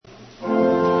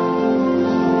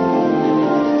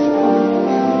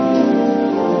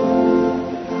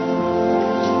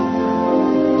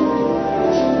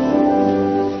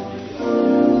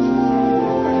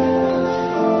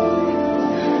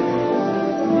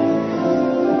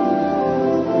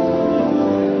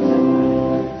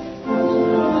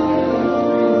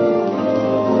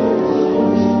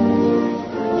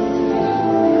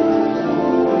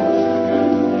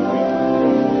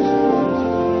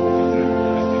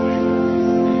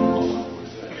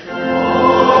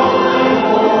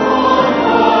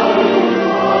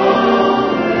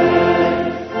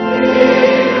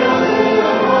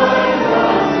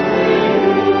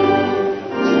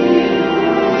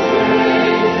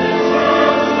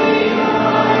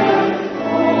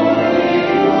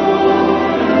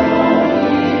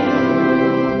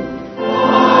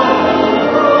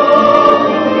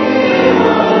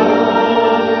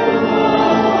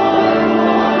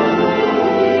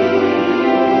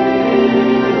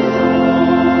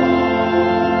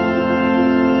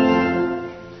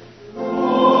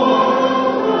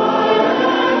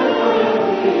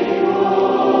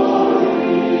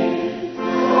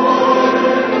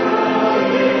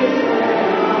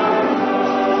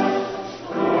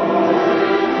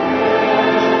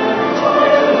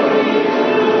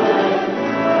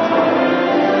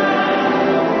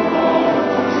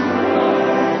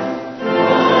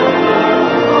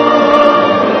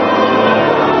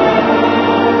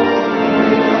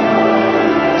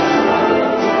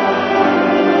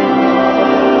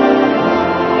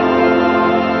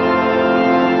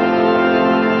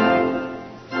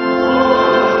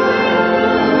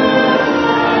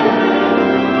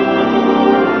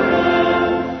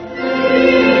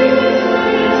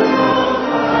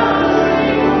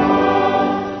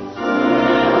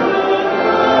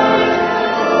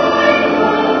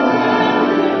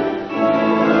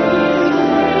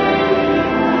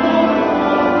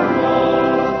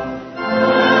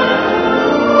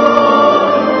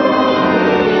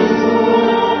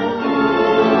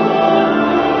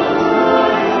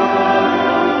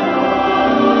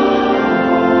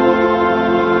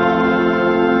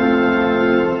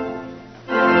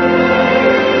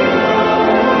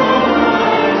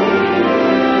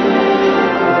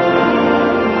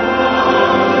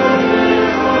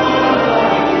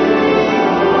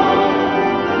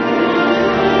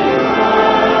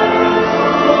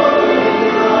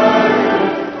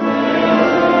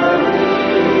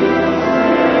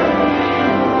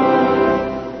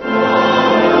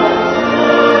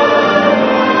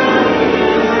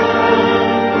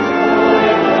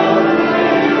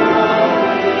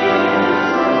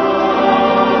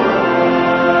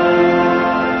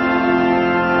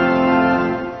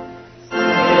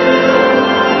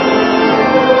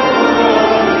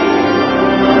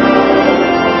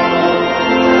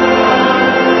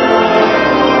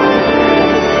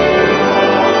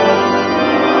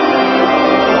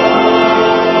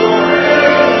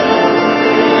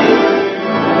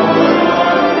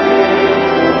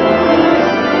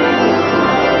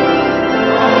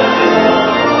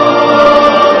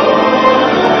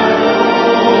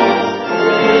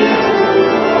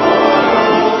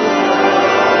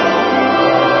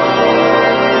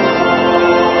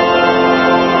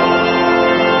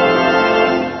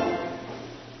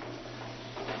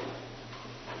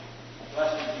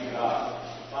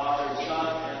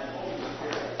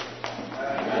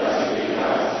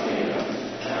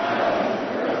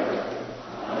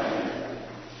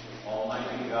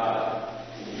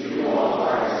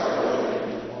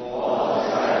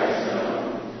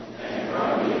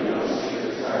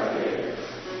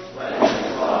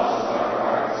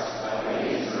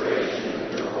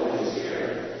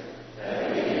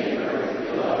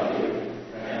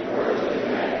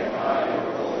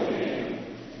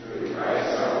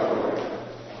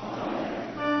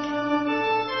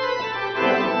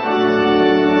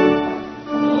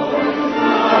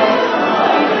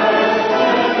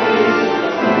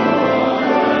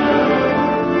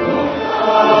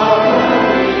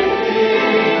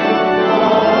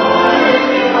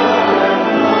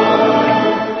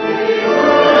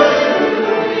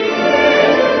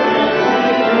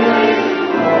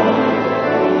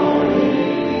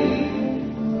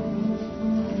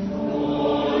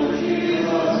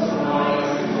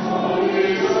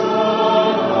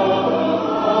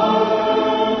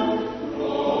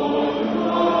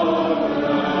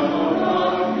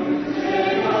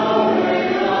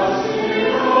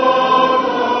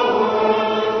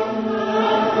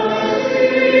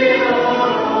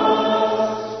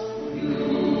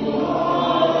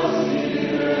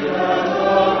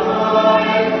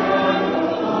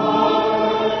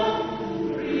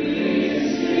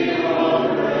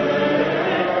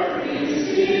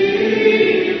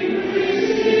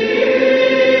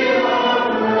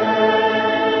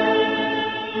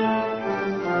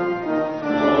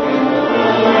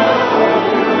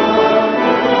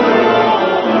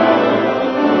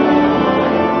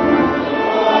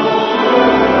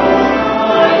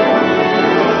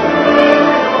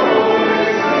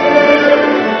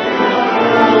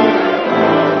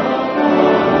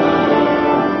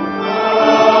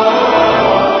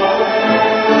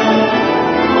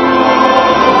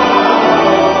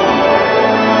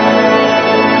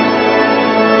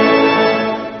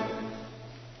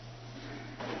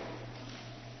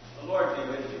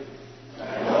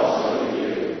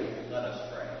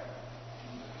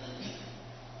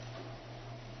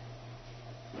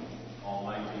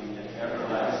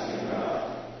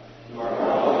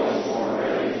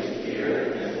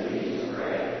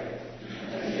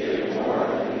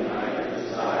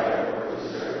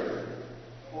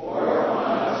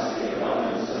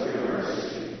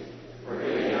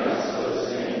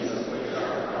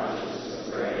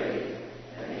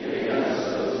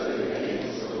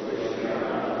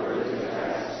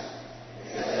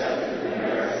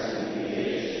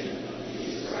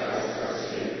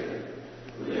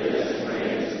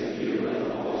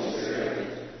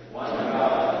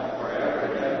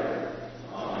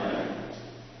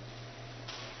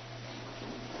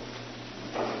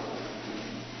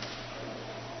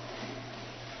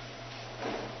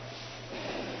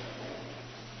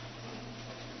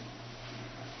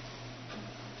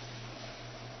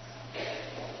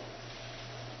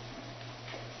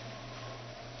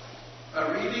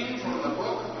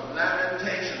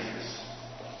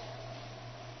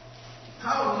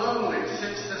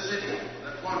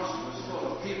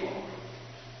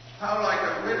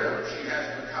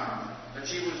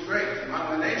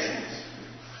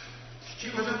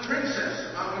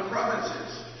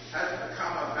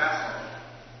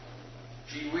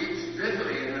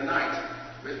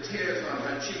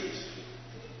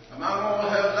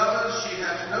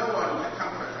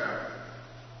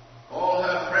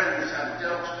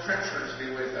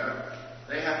mercilessly with her.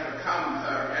 They have become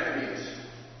her enemies.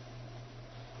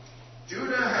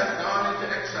 Judah has gone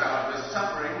into exile with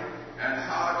suffering and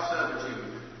hard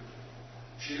servitude.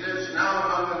 She lives now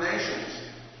among the nations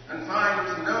and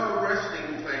finds no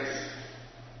resting place.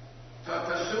 Her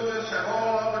pursuers have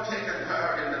all overtaken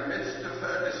her in the midst of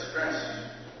her distress.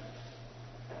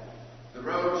 The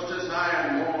roads to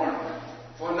Zion mourn,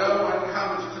 for no one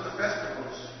comes to the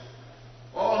festivals.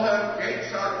 All her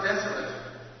gates are desolate,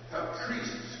 her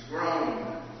priests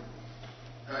groan.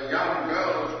 Her young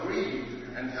girls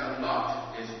grieve, and her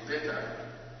lot is bitter.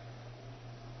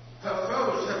 Her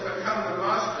foes have become the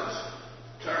masters,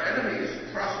 her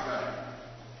enemies prosper.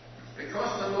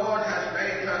 Because the Lord has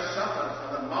made her suffer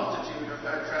for the multitude of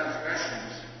her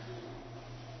transgressions.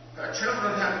 Her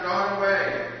children have gone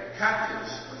away,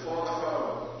 captives before the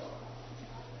foe.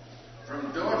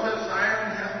 From daughter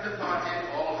Zion hath departed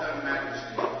all her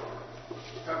majesty.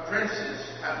 Her princes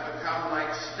have become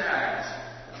like stags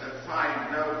that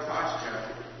find no pasture.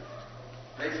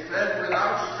 They fled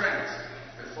without strength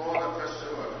before the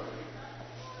pursuer.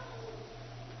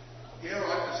 Hear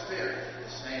what the Spirit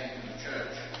is saying to the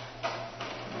church.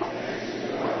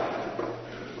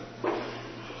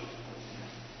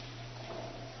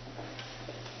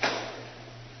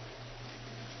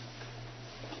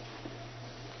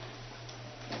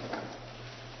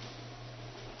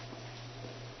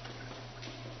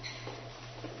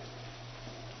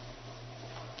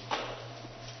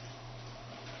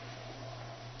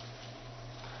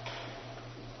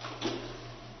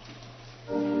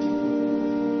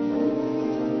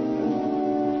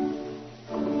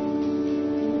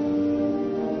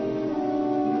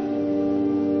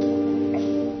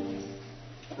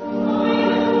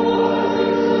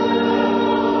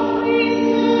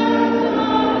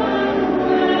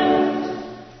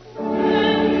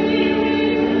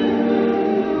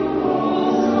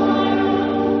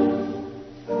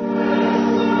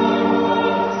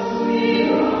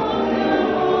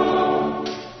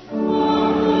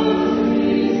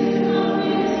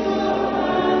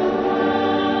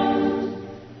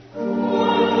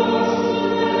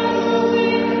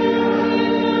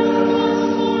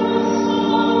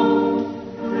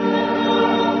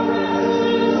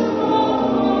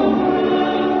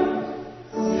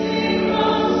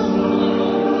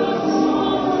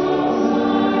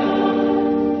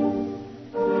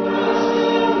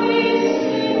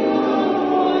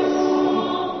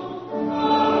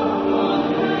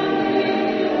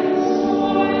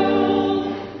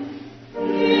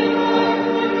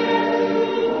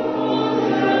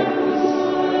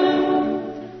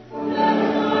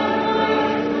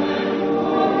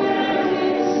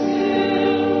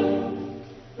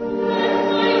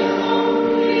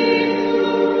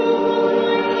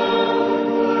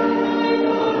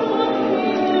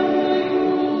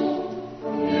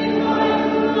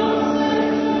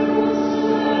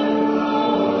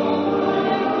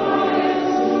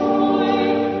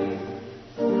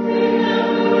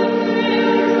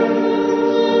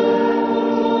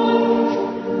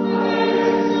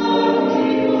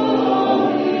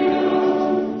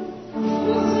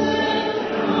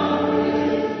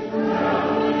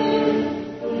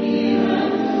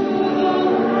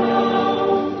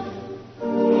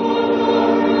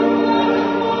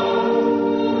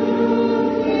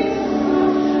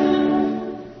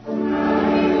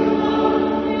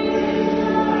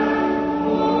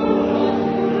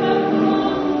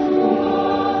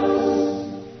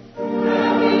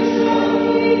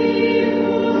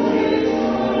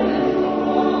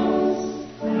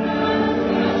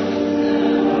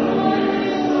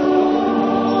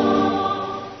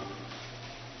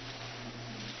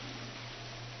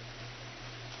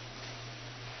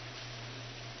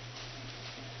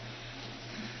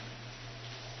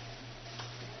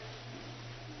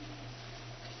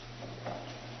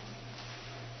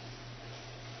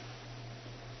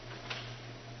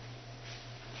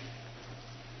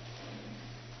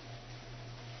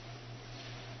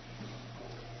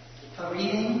 A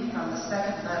reading from the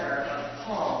second letter of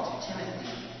Paul to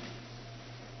Timothy.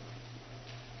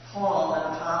 Paul,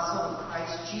 an apostle of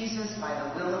Christ Jesus by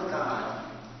the will of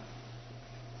God,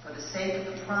 for the sake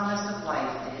of the promise of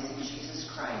life that is in Jesus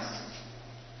Christ,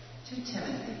 to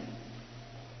Timothy,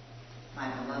 my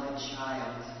beloved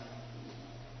child.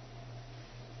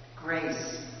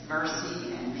 Grace,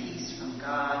 mercy, and peace from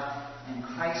God and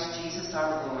Christ Jesus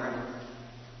our Lord.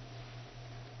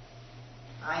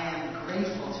 I am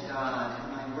grateful to God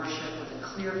whom I worship with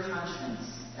a clear conscience,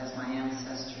 as my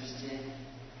ancestors did.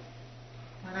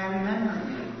 When I remember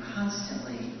you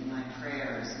constantly in my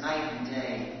prayers, night and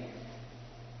day,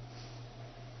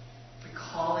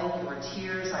 recalling your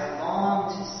tears, I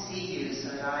long to see you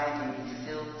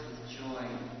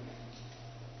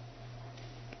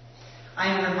I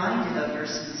am reminded of your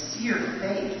sincere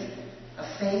faith,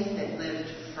 a faith that lived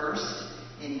first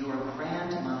in your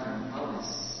grandmother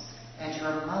Lois and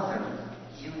your mother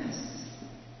Eunice,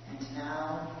 and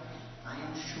now, I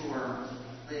am sure,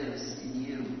 lives in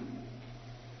you.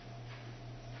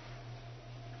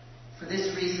 For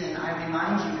this reason, I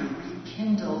remind you to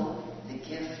rekindle the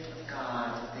gift of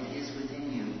God that is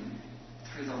within you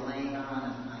through the laying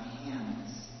on of my hands.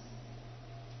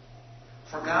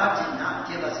 For God did not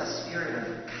give us a spirit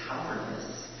of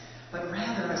cowardice, but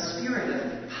rather a spirit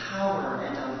of power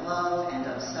and of love and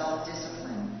of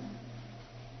self-discipline.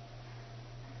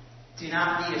 Do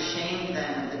not be ashamed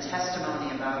then of the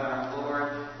testimony about our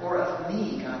Lord or of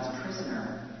me, God's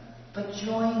prisoner, but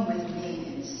join with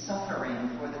me in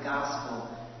suffering for the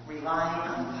gospel, relying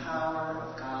on the power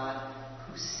of God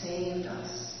who saved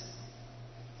us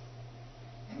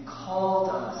and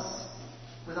called us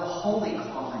with a holy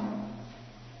calling,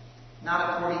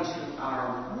 not according to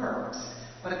our works,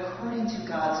 but according to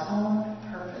God's own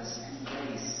purpose and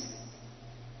grace.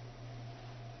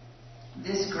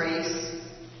 This grace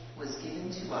was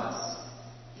given to us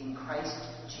in Christ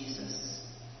Jesus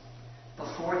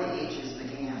before the ages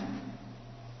began,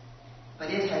 but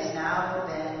it has now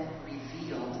been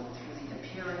revealed through the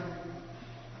appearing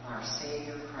of our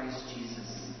Savior Christ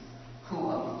Jesus,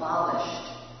 who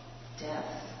abolished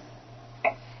death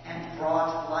and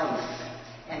brought life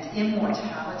and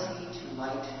immortality to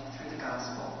light through the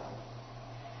gospel.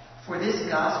 For this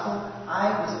gospel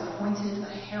I was appointed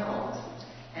a herald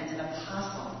and an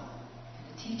apostle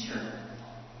and a teacher,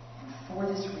 and for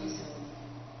this reason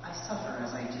I suffer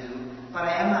as I do, but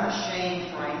I am not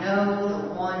ashamed, for I know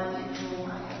the one in whom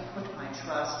I have put my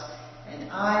trust, and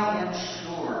I am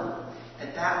sure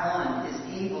that that one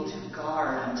is able to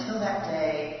guard until that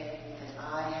day that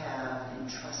I have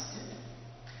entrusted.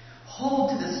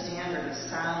 Hold to the standard of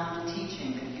sound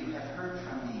teaching that you have heard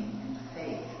from me in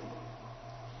faith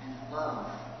and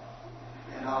love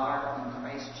that are in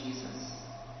Christ Jesus.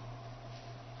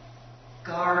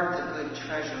 Guard the good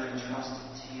treasure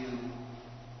entrusted to you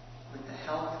with the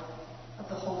help of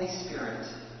the Holy Spirit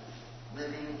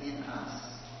living in us.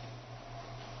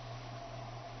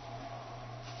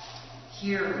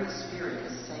 Hear what the Spirit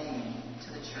is saying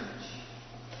to the church.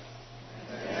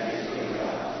 Thanks be to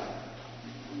God.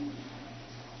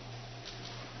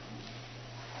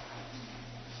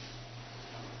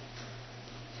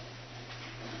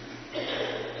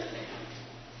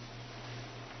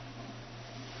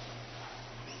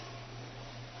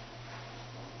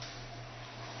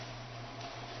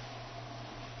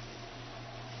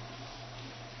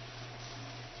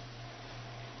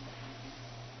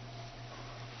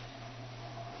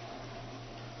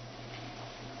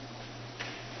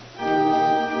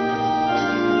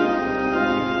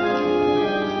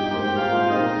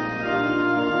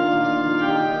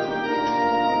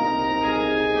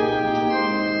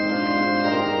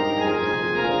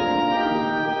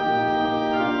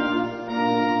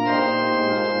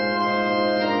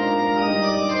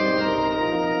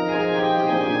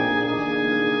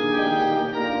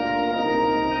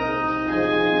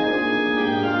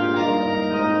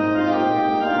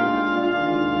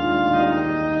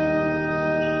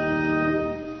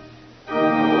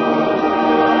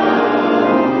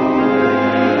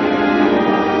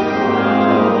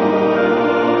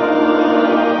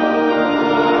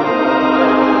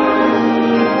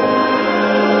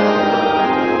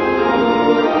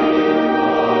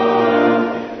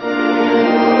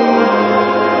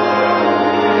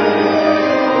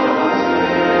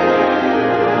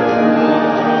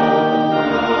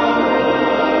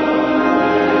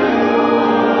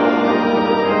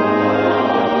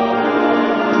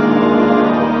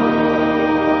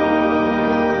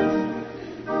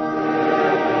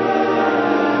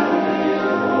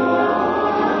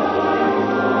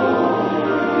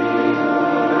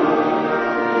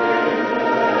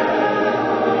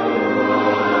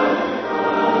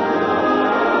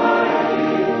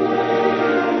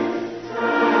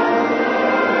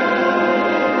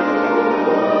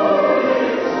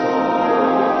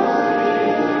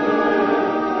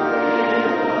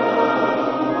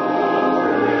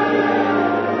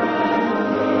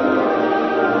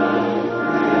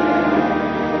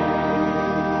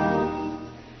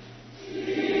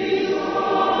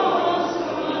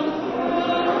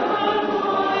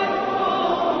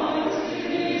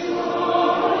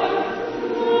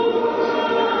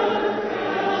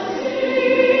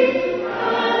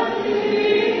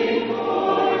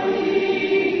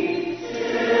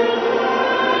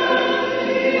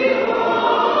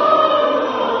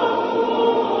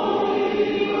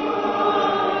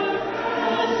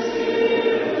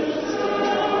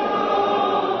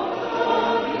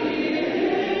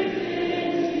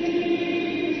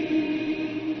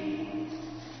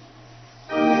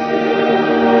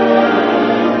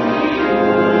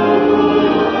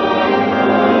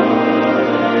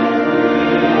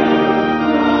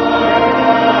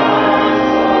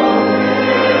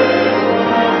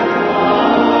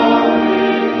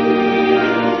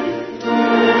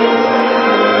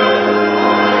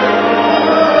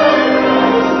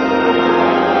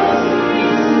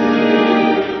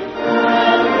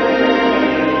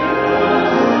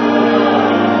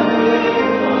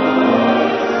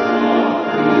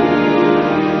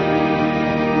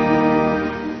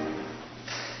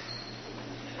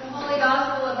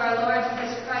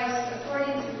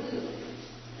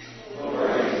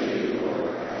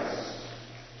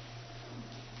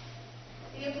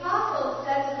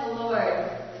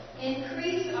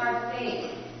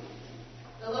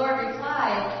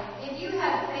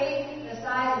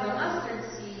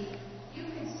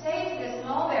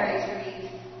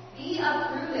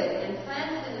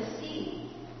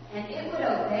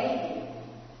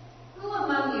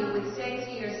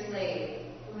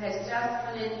 just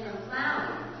come in from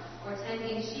plowing or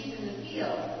tending sheep in the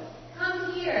field,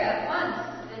 come here at once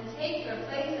and take your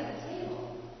place at the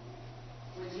table.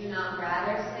 Would you not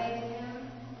rather say to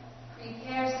him,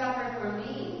 prepare supper for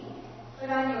me, put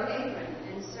on your apron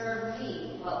and serve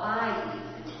me while I eat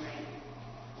and drink.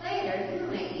 Later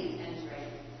you may eat and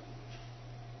drink.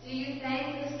 Do you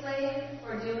thank the slave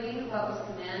for doing what was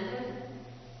commanded?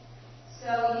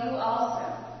 So you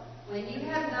also, when you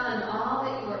have done all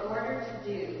that you are ordered to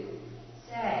do,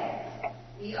 say,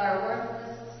 we are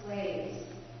worthless slaves.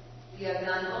 We have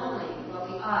done only what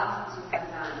we ought to have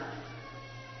done.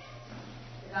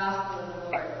 The Gospel of the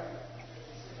Lord.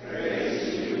 Praise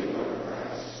to you, Lord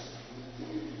Christ.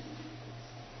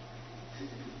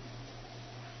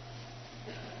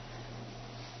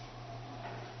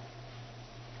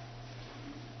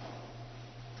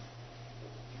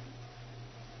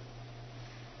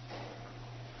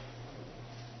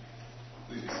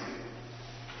 Please be seated.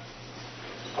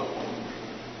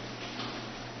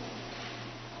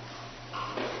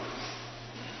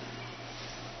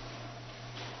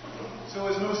 So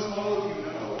as most all of you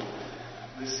know,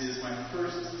 this is my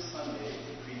first Sunday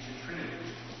to preach at Trinity.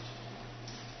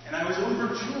 And I was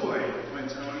overjoyed when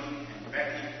Tony and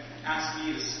Becky asked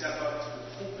me to step up to the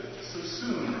pulpit so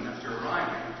soon after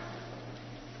arriving.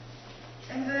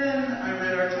 And then I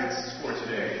read our text for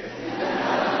today.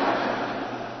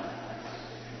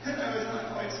 And I was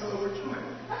not quite so overjoyed.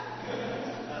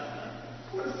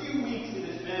 For a few weeks it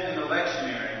has been in the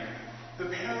lectionary, the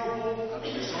parable of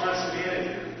the dishonest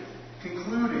manager,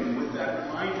 concluding with that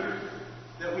reminder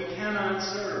that we cannot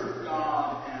serve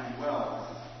God and wealth.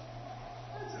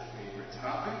 That's a favorite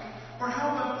topic. Or how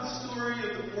about the story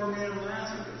of the poor man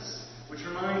Lazarus, which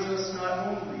reminds us not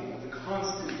only of the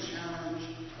constant challenge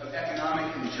of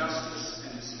economic injustice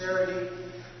and disparity,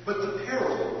 but the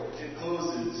peril it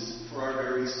poses for our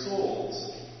very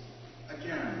souls.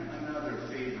 Again, another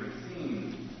favorite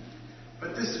theme.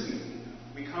 But this week,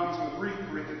 we come to a brief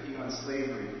pericope on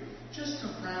slavery, just to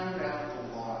round out the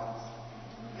lot.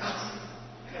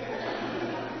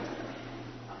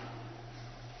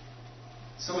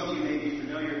 Some of you may be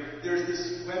familiar. There's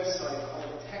this website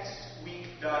called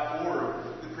textweek.org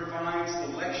that provides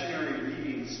the lectionary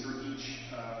readings for each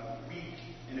week,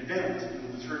 an event in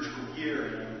the liturgical year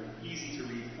in an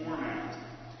easy-to-read format.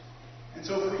 And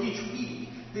so for each week,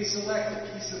 they select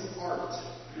a piece of art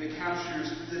that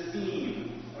captures the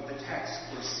theme of the text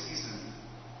or season.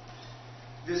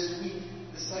 This week,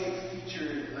 the site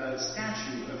featured a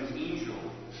statue of an angel,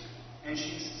 and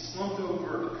she's slumped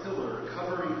over a pillar,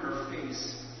 covering her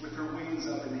face with her wings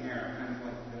up in the air, kind of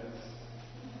like this.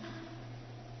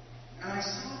 And I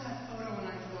saw that photo and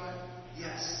I thought,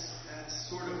 yes, that's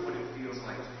sort of what it feels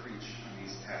like to preach on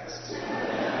these texts.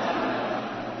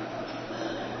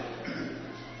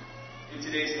 In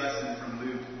today's lesson from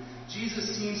Luke,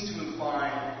 Jesus seems to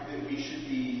imply that we should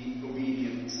be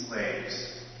obedient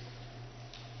slaves.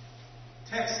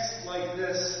 Texts like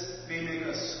this may make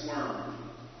us squirm.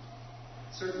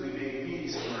 Certainly made me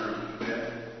squirm a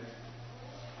bit.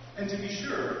 And to be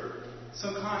sure,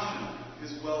 some caution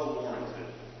is well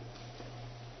warranted.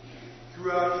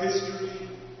 Throughout history,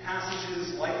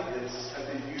 passages like this have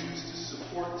been used to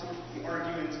support the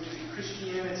argument that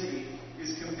Christianity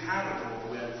is compatible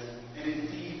with, and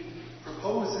indeed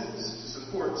proposes to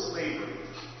support slavery.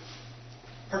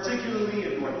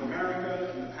 Particularly in North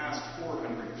America in the past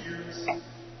 400 years,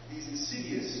 these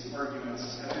insidious arguments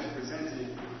have been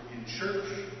presented in church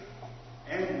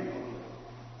and in public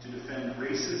to defend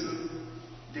racism,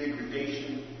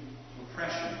 degradation,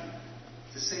 oppression,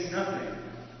 to say nothing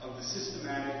of the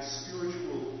systematic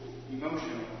spiritual,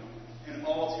 emotional, and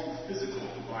all too physical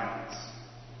violence.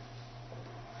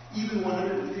 Even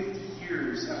 150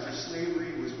 years after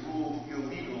slavery was ruled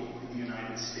illegal in the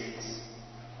United States,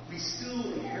 we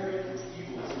still inherit its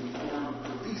evils in the form of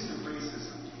pervasive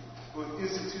racism, both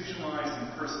institutionalized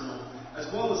and personal, as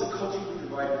well as a culturally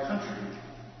divided country.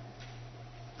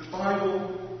 The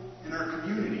Bible and our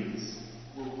communities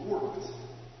were warped,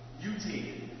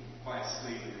 mutated by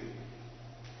slavery.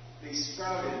 They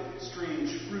sprouted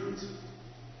strange fruit.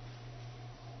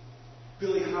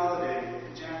 Billie Holiday,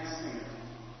 a jazz singer,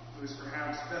 who is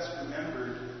perhaps best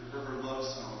remembered for her love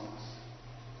songs,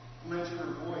 lent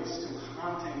her voice to a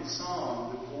haunting song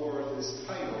that bore this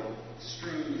title,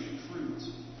 Strange Fruit.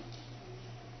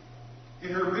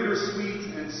 In her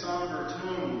bittersweet and somber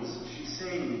tones, she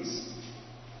sings,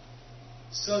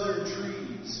 Southern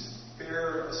trees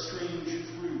bear a strange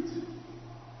fruit,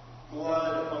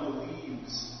 blood on the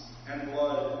leaves and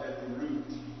blood at the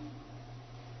root.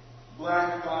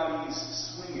 Black bodies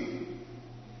swinging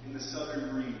in the southern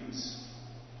breeze.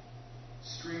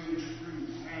 Strange fruit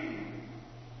hangs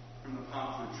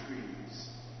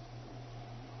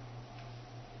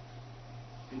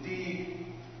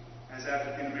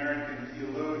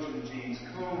James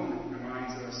Cone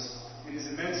reminds us in his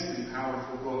immensely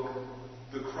powerful book,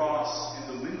 The Cross and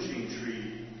the Lynching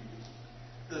Tree,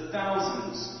 the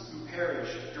thousands who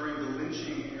perished during the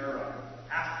lynching era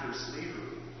after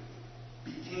slavery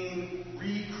became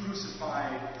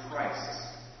re-crucified Christs,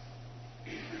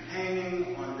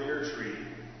 hanging on their tree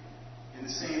in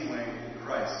the same way that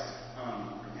Christ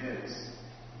hung from his.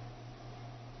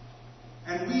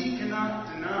 And we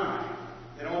cannot deny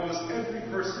that almost every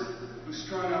person who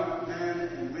strung up men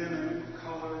and women of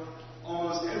color,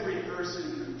 almost every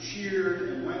person who cheered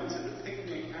and went to the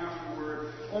picnic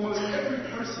afterward, almost every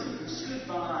person who stood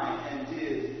by and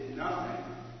did nothing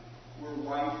were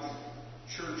white,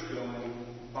 church-going,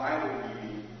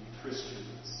 Bible-reading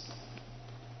Christians.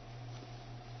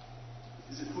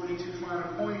 Is it putting too fine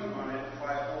a point on it if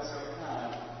I also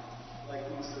add, like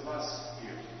most of us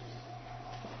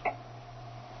here?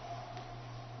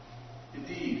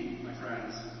 Indeed, my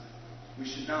friends, we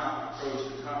should not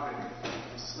approach the topic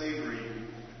of slavery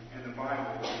and the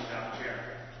Bible without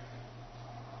care.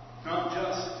 Not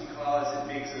just because it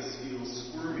makes us feel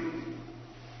squirmy,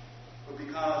 but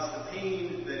because the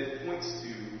pain that it points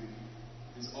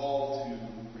to is all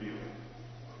too real.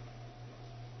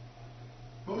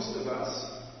 Most of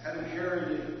us have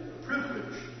inherited a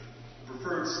privilege, a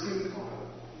preferred skin color,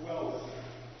 wealth,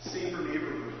 safer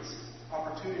neighborhoods,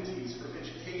 opportunities for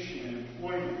education and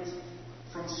employment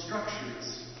from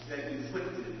structures that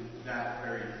inflicted that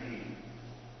very pain.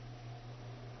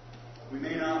 We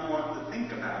may not want to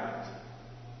think about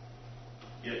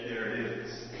it, yet there it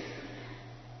is.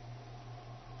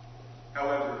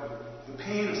 However, the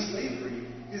pain of slavery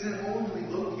isn't only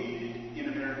located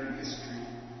in American history,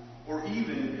 or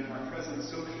even in our present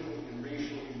social and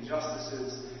racial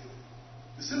injustices.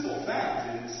 The simple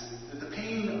fact is that the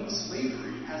pain of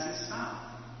slavery hasn't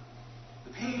stopped.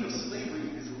 The pain of slavery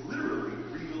is literally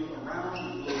real around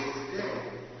the globe today.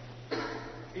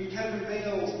 In Kevin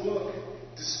Vale's book,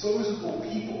 Disposable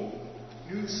People,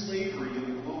 New Slavery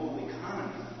in the Global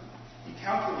Economy, he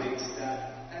calculates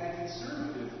that, at a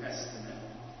conservative estimate,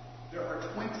 there are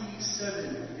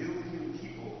 27 million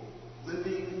people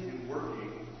living and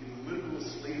working in literal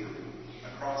slavery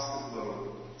across the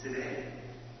globe today.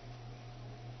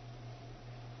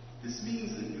 This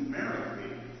means that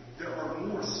numerically, there are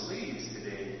more slaves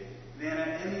today than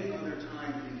at any other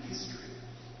time in history.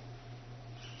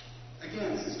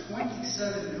 Again, this is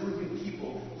 27 million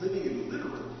people living in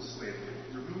literal slavery,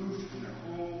 removed from their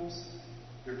homes,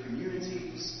 their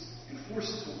communities, and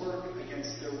forced to work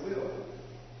against their will.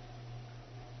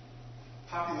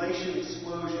 Population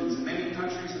explosions in many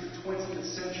countries of the 20th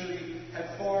century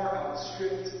had far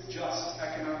outstripped just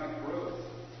economic growth,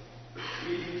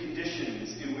 creating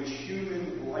conditions in which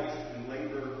human life and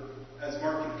labor as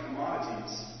market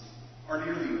commodities are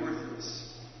nearly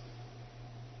worthless.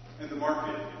 And the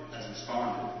market has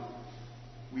responded.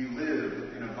 We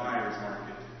live in a buyer's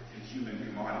market in human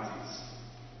commodities.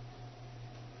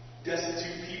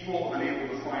 Destitute people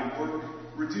unable to find work,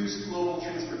 reduced global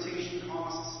transportation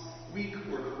costs, weak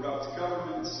or corrupt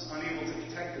governments unable to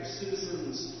protect their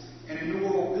citizens, and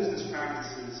immoral business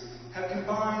practices have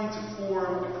combined to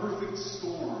form a perfect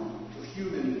storm of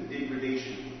human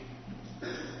degradation.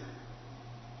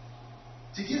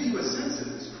 To give you a sense of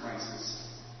this crisis,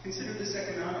 consider this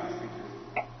economic figure.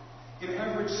 An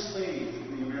average slave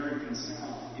from the American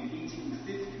South in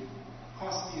 1850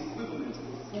 cost the equivalent of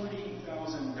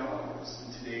 $40,000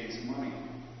 in today's money.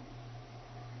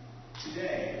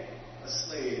 Today, a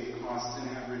slave costs an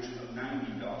average of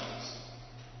 $90.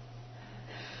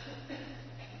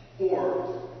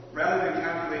 Or, rather than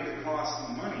calculate the cost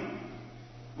in money,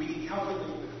 we can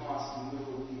calculate the cost in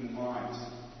literal human lives.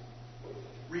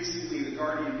 Recently, the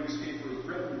Guardian newspaper of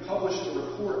Britain published a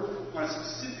report on a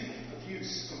specific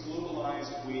abuse of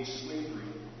globalized wage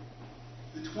slavery.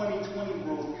 The 2020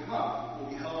 World Cup will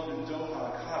be held in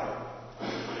Doha, Qatar,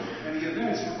 and the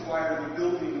events require the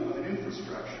building of an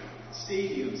infrastructure,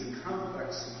 stadiums and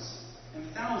complexes, and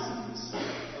thousands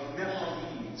of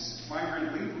Nepalese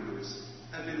migrant laborers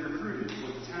have been recruited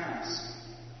for the task.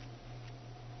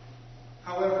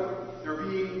 However, they're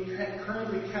being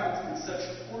currently kept in such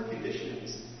poor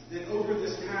conditions that over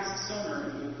this past summer,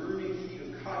 in the burning heat of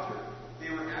Qatar, they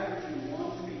were averaging 1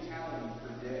 fatality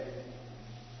per day.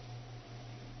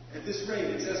 At this rate,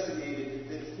 it's estimated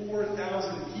that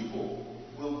 4,000 people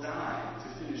will die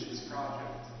to finish this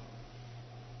project.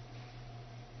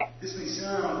 This may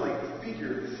sound like a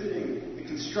figure befitting the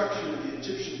construction of the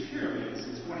Egyptian pyramids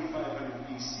in 2500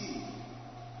 BC,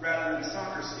 rather than a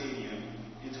soccer stadium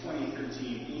in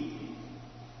 2013 AD.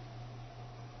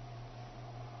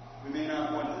 We may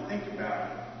not want to think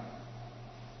about it,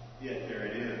 yet there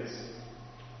it is.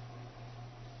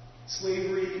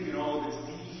 Slavery, in all of its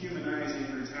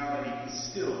dehumanizing brutality,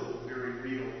 is still very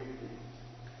real.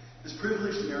 As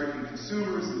privileged American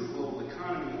consumers in the global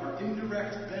economy, our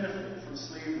indirect benefit from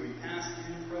slavery, past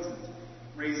and present,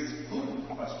 raises potent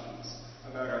questions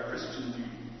about our Christian duty.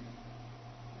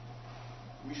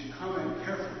 We should comment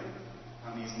carefully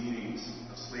on these meanings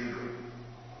of slavery.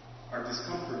 Our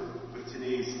discomfort with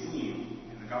today's theme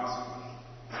in the gospel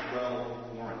is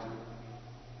well warranted.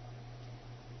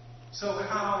 So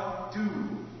how do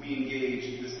we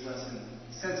engage this lesson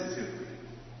sensitively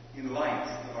in light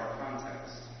of our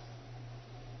context?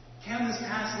 Can this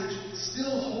passage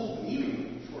still hold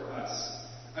meaning for us?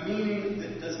 A meaning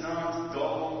that does not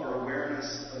dull our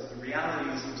awareness of the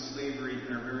realities of slavery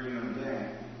in our very own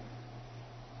day?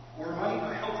 Or might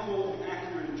a helpful and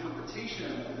accurate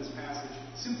interpretation of this passage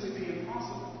simply be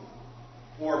impossible?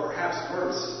 Or perhaps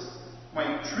worse,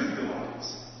 might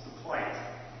trivialize the plight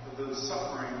of those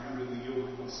suffering under the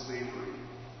yoke of slavery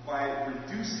by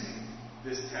reducing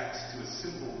this text to a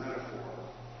simple metaphor,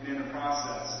 and in the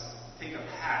process take a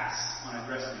pass on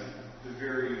addressing the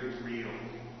very real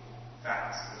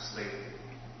facts of slavery.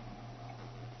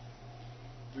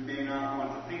 We may not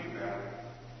want to think about it,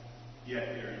 yet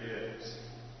there it is.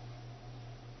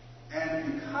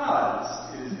 And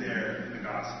because it is there in the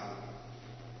gospel,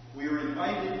 we are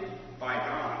invited by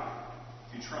God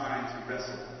to try to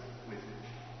wrestle with it.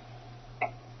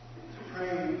 So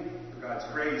praying for God's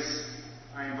grace,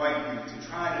 I invite you to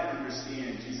try to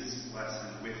understand Jesus' lesson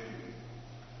with me.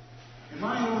 In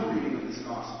my own reading of this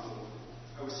gospel,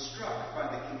 I was struck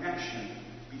by the connection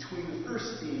between the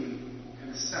first theme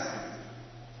and the second.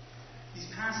 These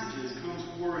passages come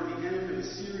toward the end of a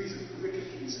series of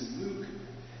pericopes in Luke,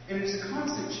 and it's a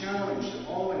constant challenge to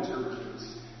all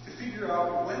interpreters to figure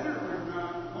out whether or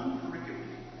not one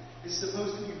pericope is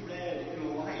supposed to be read in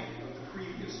the light of the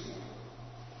previous one.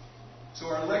 So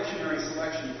our lectionary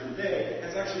selection for today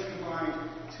has actually combined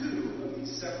two of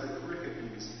these separate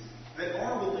pericopes that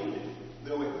are related,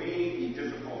 though it may be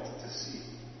difficult to see.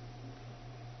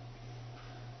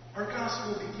 Our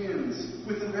gospel begins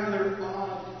with a rather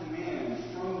odd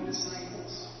demand from the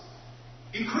disciples.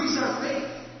 Increase our faith.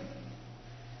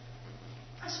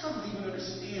 I struggle to even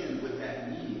understand what that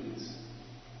means.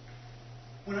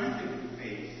 When I think of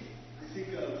faith, I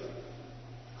think of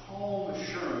calm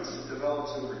assurance that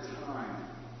develops over time,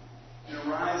 an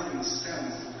arising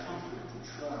sense of comfort and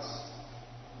trust.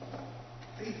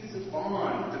 Faith is a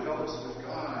bond that develops with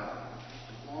God,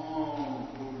 long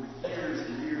over years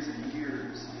and years and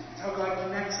years. It's how God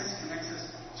connects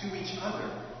us to each other.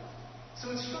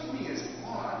 So it struck me as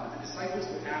odd that the disciples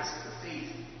would ask for faith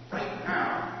right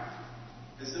now,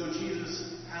 as though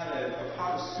Jesus had a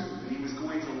pot of soup and he was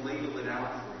going to ladle it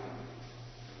out for them.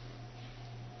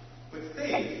 But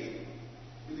faith,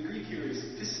 in the Greek here, is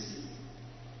pisti.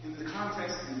 In the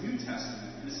context of the New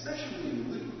Testament, and especially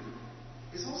in Luke,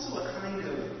 is also a kind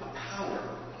of a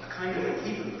power, a kind of a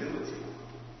capability.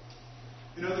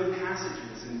 In other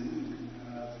passages in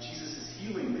Luke, Jesus'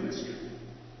 healing ministry,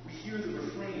 we hear the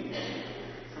refrain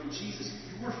from Jesus,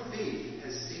 "Your faith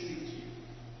has saved you."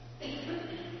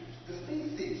 The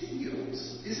faith that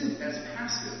heals isn't as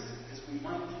passive as we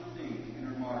might think in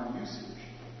our modern usage.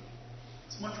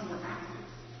 It's much more active.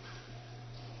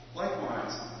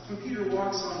 Likewise, when Peter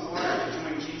walks on water to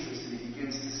join Jesus and he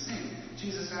begins to sing,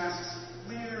 Jesus asks,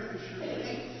 "Where is your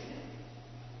faith?"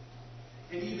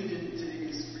 And even in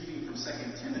today's reading from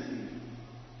 2 Timothy,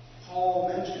 Paul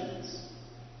mentions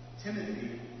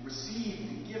Timothy received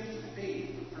the gift of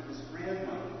faith from his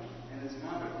grandmother and his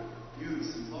mother,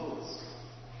 Eunice and Lois.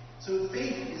 So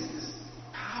faith is this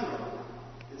power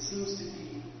that seems to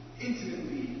be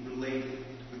intimately related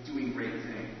with doing great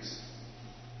things.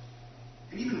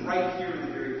 And even right here in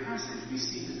the very passage, we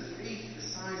see that the faith the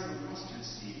size of a mustard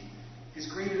seed is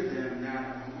greater than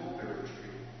that of a mulberry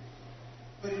tree.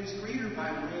 But it is greater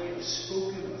by way of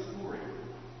spoken authority.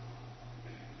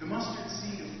 The mustard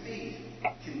seed of faith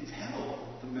can tell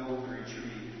the mulberry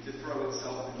tree to throw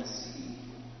itself in the sea,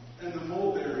 and the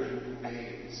mulberry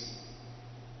obeys.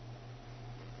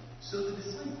 So the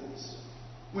disciples,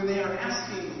 when they are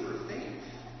asking for faith,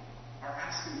 are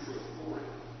asking for authority,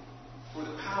 for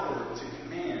the power to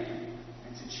command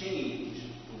and to change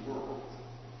the world.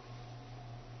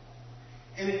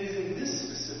 And it is in this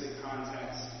specific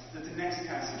context that the next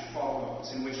passage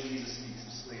follows, in which Jesus speaks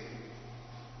of slavery.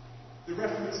 The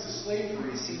reference to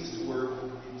slavery seems to work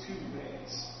in two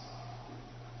ways.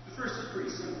 The first is pretty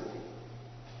simple.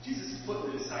 Jesus is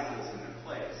putting the disciples in their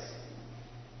place.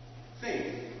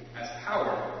 Faith, as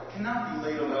power, cannot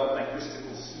be ladled out like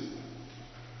mystical soup.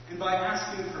 And by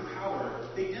asking for power,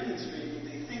 they demonstrate that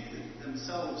they think that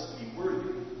themselves to be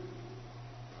worthy.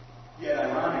 Yet,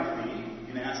 ironically,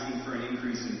 in asking for an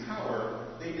increase in power,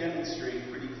 they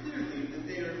demonstrate pretty clearly that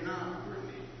they are not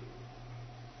worthy.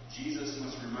 Jesus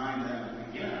must remind them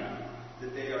again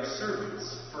that they are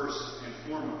servants first and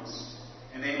foremost,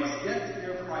 and they must get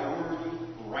their priority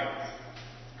right.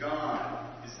 God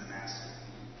is the master.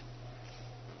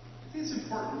 I think it's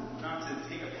important not to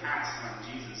take a pass on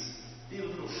Jesus being a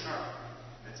little sharp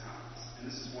at times, and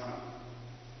this is one of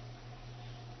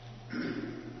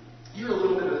them. Here, a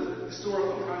little bit of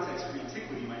historical context from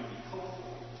antiquity might be helpful.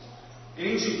 In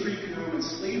ancient Greek and Roman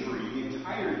slavery, the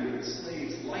entirety of the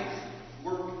slave's life,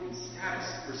 work, and status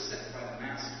were set by the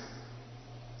master.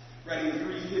 Writing in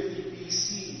 350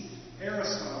 BC,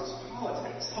 Aristotle's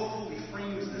Politics helpfully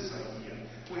frames this idea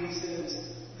when he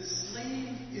says, "The slave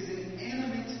is an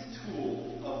animate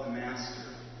tool of the master."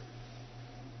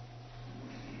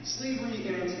 Slavery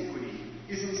in antiquity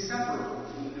is inseparable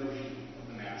from the notion of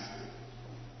the master.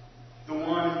 The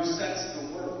one who sets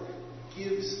the work,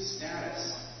 gives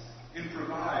status, and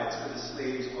provides for the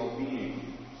slave's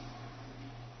well-being.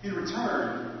 In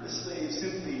return, the slave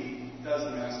simply does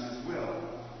the master's will,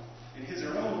 and his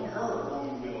or her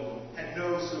own will had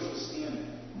no social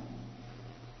standing.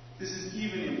 This is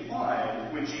even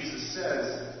implied when Jesus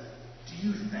says, "Do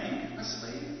you thank a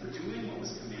slave for doing what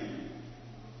was commanded?"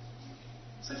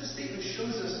 Such a statement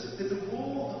shows us that the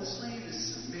role of the slave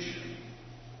is submission.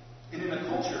 And in a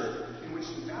culture in which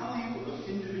the value of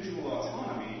individual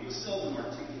autonomy was seldom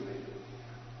articulated,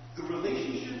 the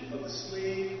relationship of the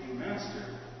slave and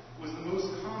master was the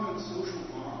most common social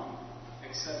bond,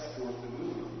 except for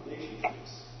familial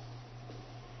relationships.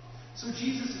 So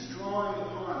Jesus is drawing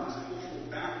upon his cultural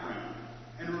background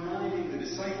and reminding the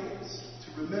disciples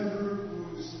to remember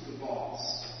who's the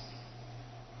boss.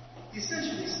 He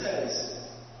essentially says,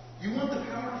 you want the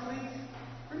power of faith?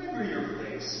 Remember your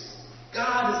place.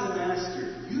 God is the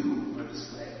master. You are the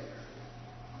slave.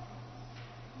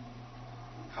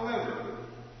 However,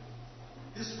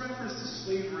 this reference to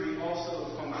slavery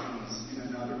also functions in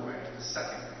another way, the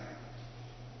second way.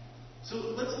 So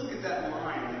let's look at that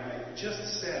line that I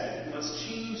just said, and let's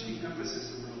change the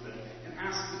emphasis a little bit and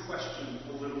ask the question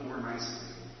a little more nicely.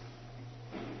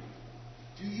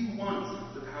 Do you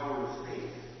want the power of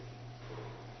faith?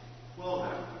 Well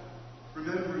then,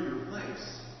 remember your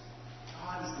place.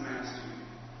 God is the master,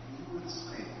 and you are the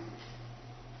slave.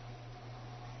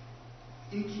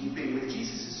 In keeping with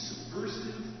Jesus'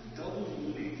 subversive double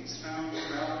meanings found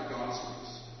throughout the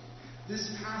Gospels, this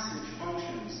passage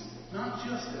functions not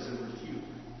just as a rebuke,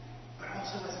 but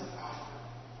also as an offer,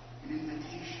 an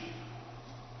invitation,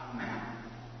 a map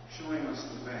showing us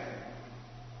the way.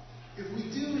 If we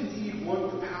do indeed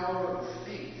want the power of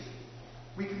faith,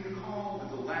 we can recall that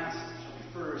the last shall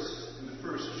be first, and the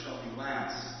first shall be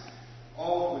last.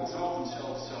 All who exalt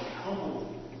themselves shall be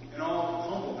humbled, and all who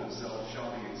humble themselves shall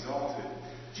be exalted.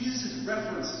 Jesus'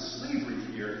 reference to slavery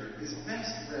here is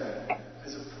best read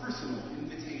as a personal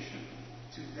invitation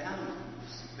to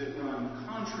values that run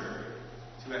contrary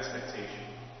to expectation.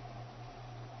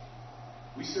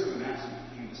 We serve a master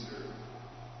who came to serve.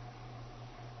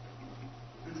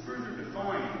 And further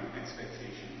defining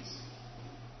expectations,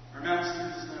 our master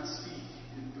does not speak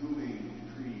in booming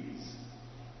decrees,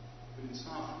 but in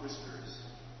soft whispers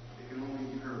that can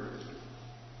only be heard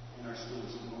in our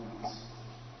stillest moments.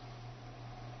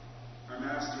 Our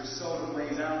master seldom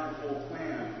lays out the whole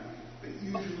plan, but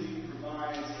usually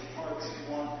provides the parts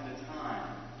we want at a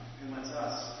time and lets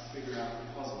us figure out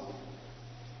the puzzle.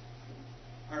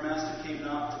 Our master came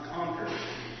not to conquer,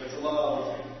 but to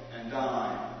love and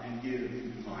die and give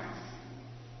new life.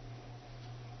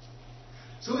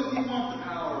 So if you want the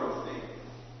power of faith,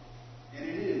 and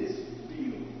it is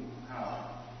real power,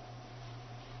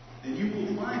 then you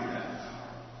will find that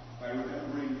power by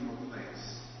remembering your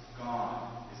place.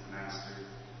 God is the master,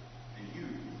 and you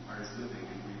are his living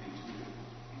and breathing tool.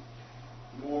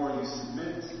 The more you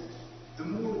submit, the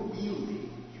more wieldy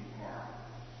you are.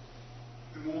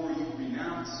 The more you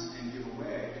renounce and give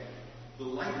away, the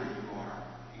lighter you are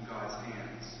in God's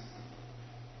hands.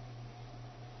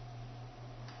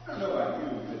 I don't know about you,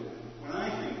 but when I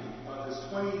think about those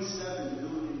 27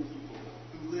 million people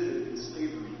who live in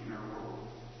slavery in our world,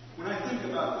 when I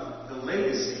think about the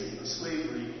legacy of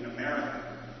slavery in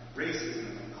America,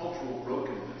 racism and cultural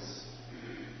brokenness,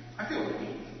 I feel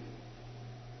weak.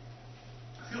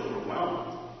 I feel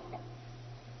overwhelmed.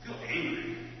 I feel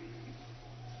angry.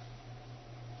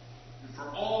 And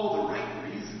for all the right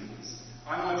reasons,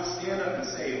 I want to stand up and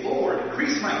say, Lord,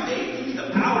 increase my faith. Give me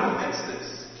the power to fix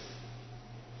this.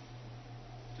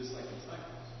 Just like the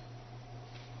disciples.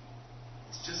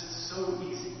 It's just so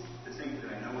easy to think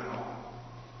that I know it all.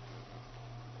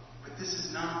 But this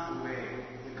is not the way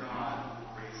that God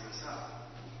raise us up.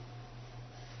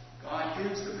 God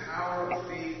gives the power of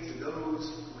faith to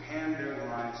those who hand their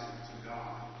lives to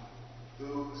God,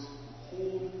 those who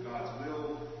hold God's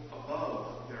will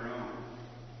above their own,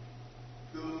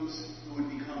 those who would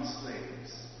become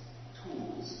slaves,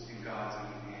 tools in God's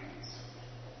own hands.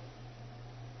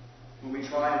 When we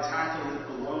try to tackle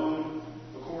it alone,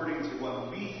 according to what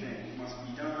we think must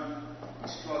be done, we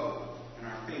struggle and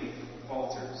our faith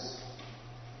falters.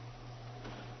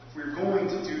 If we're going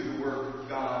to do the work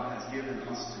God has given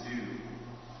us to do,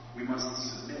 we must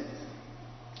submit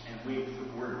and wait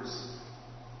for orders.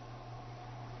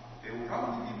 They will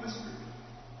probably be whispered,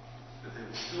 but they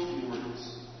will still be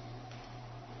orders.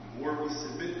 The more we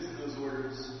submit to those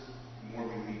orders, the more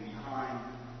we leave behind,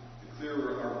 the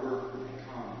clearer our work will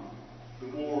become, the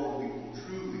more we will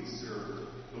truly serve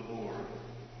the Lord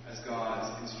as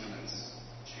God's instruments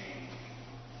change.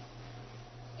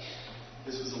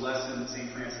 This was a lesson that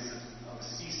St. Francis of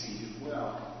Assisi did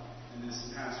well, and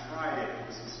this past Friday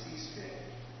was his feast day.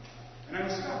 And I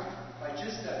was struck by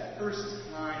just that first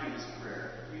line of his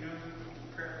prayer. You know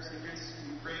the prayer of St. Francis?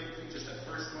 Can you pray just that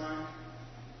first line?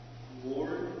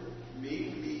 Lord,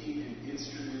 make me an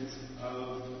instrument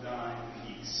of thy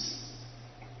peace.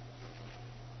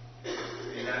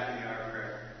 May that be our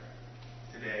prayer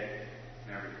today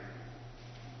and every day.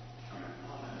 Amen.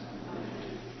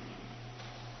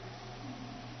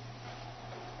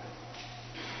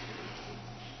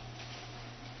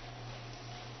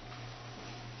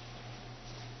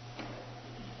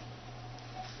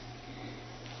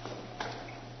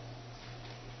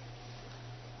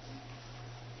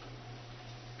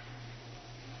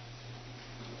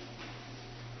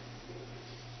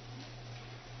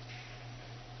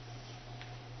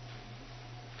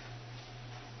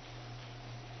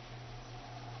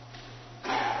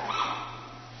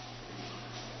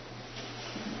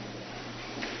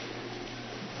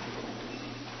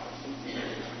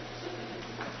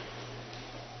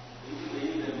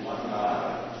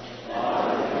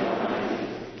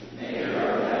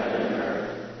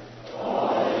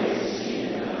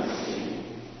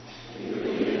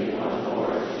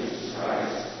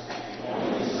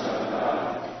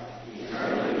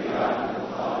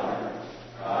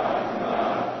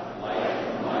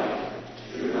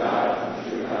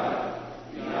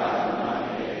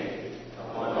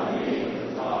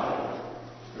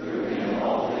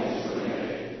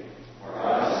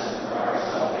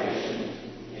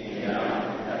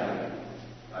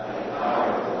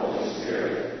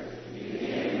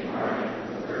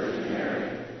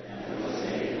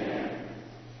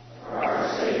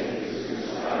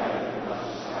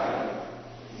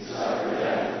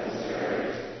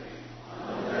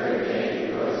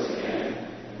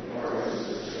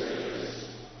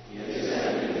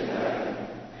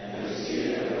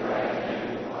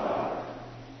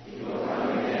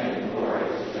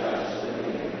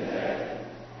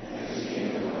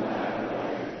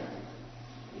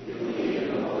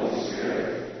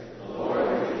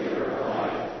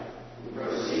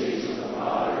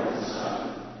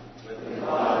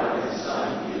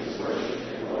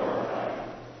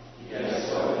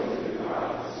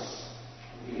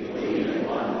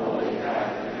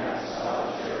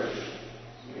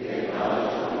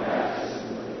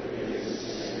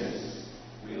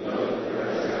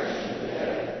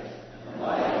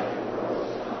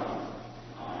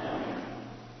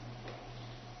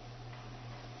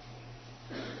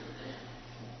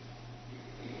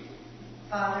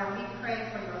 Father, we pray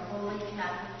for your holy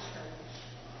Catholic Church.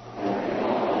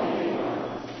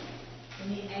 In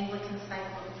the Anglican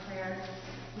cycle of prayer,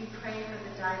 we pray for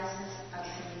the Diocese of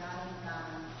Suriname,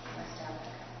 Ghana, West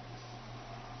Africa,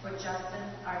 for Justin,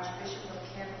 Archbishop of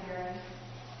Canterbury,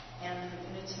 and for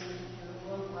unity in the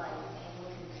worldwide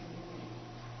Anglican community.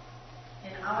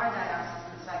 In our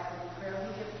diocesan cycle of prayer,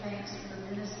 we give thanks for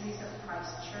the ministries of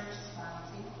Christ Church,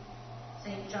 Swansea,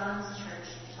 St. John's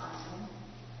Church, Taunton,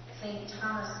 St.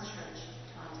 Thomas Church,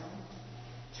 Taunton,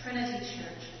 Trinity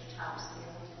Church,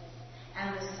 Topsfield,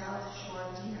 and the South Shore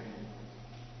Deanery,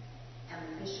 and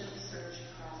the Bishop Search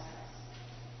Process.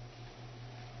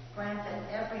 Grant that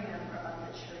every member of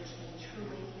the Church may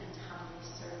truly and humbly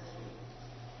serve you.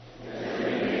 That you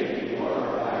may be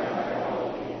glorified by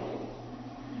all people.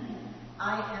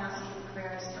 I ask you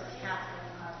prayers for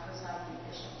Catherine, our presiding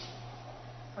bishop,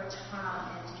 for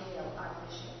Tom and Gail, our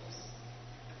bishops,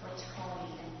 for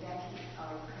Tony and Becky,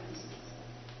 our priests,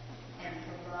 and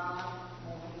for Rob,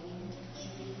 Maureen,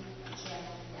 Judy,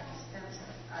 Janet, and Spencer,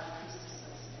 our priest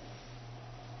associates.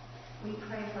 We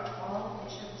pray for all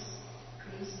bishops,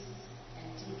 priests, and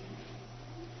deacons.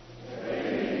 That they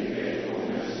may be faithful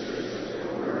ministers of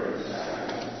your word and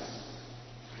sacraments.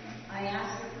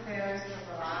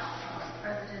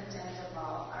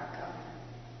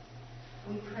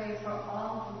 We pray for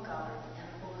all who govern and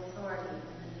hold authority in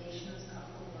the nations of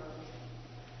the world.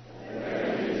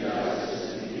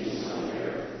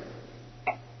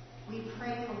 We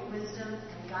pray for wisdom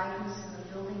and guidance in the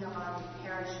building of our new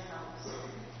parish house,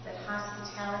 that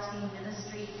hospitality,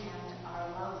 ministry, and our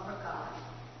love for God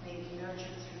may be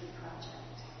nurtured through the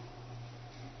project.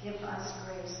 Give us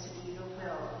grace to do your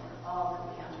will in all that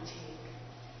we undertake.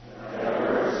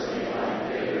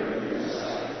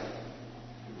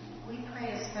 We pray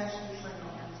especially for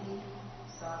Nancy,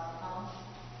 Softball,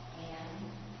 Anne,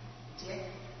 Dick,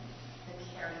 the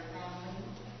Carey family,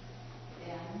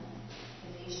 Ben,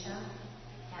 Felicia,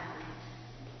 Hannah,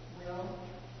 Will,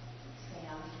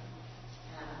 Sam,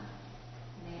 Anna,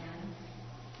 Nan,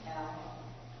 Elle,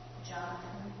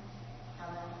 Jonathan,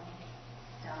 Helen,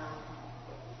 Don,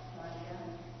 Claudia,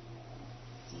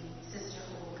 Sister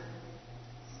Olga,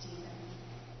 Stephen,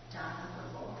 Donna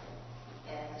LeBeau,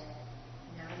 Ed,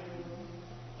 Mary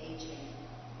Lou, AJ,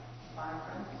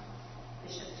 Barbara,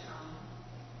 Bishop Tom,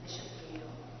 Bishop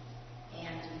Gail,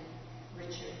 Andy,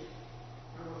 Richard,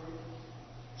 Roland,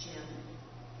 Jim,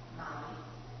 Molly,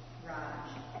 Raj,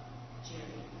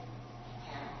 Jerry,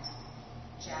 Pat,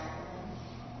 Jacqueline,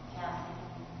 Kathy,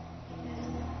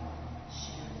 Elizabeth,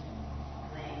 Sharon,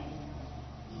 Lane,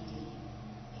 Edie,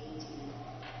 A.D.,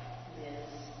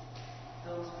 Liz,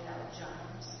 those without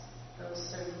jobs, those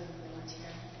serving in the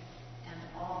military, and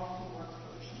all who work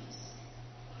for peace.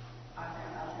 Are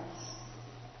there others?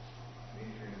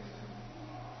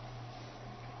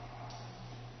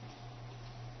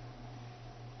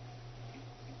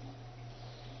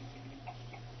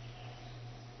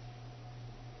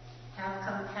 Have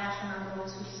compassion on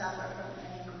those who suffer from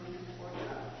any grief or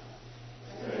trouble.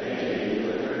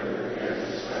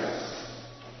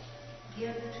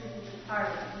 Give to the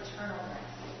departed eternal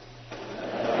rest.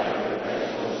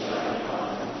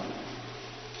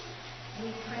 We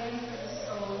pray for the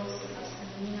souls of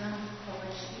Selena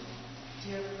Kovaci,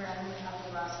 dear friend of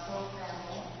the Roscoe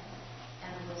family,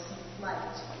 and Wilson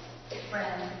Flight,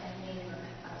 friend and neighbor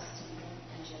of Stephen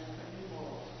and Jennifer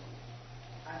Dubois.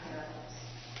 Are there others?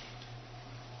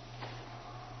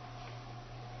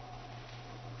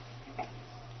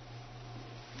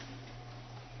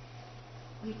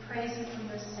 We praise you for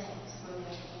your saints who are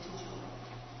making to joy.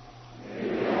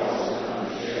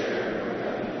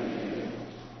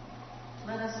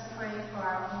 Let us pray for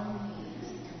our own needs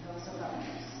and those of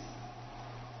others.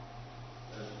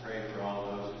 Let us pray for all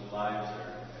those whose lives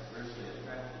are adversely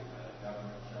affected by the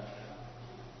government shutdown.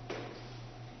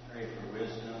 Pray for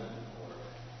wisdom and for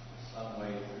some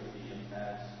way through the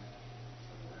impacts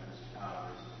of women's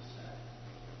poverty and dissent.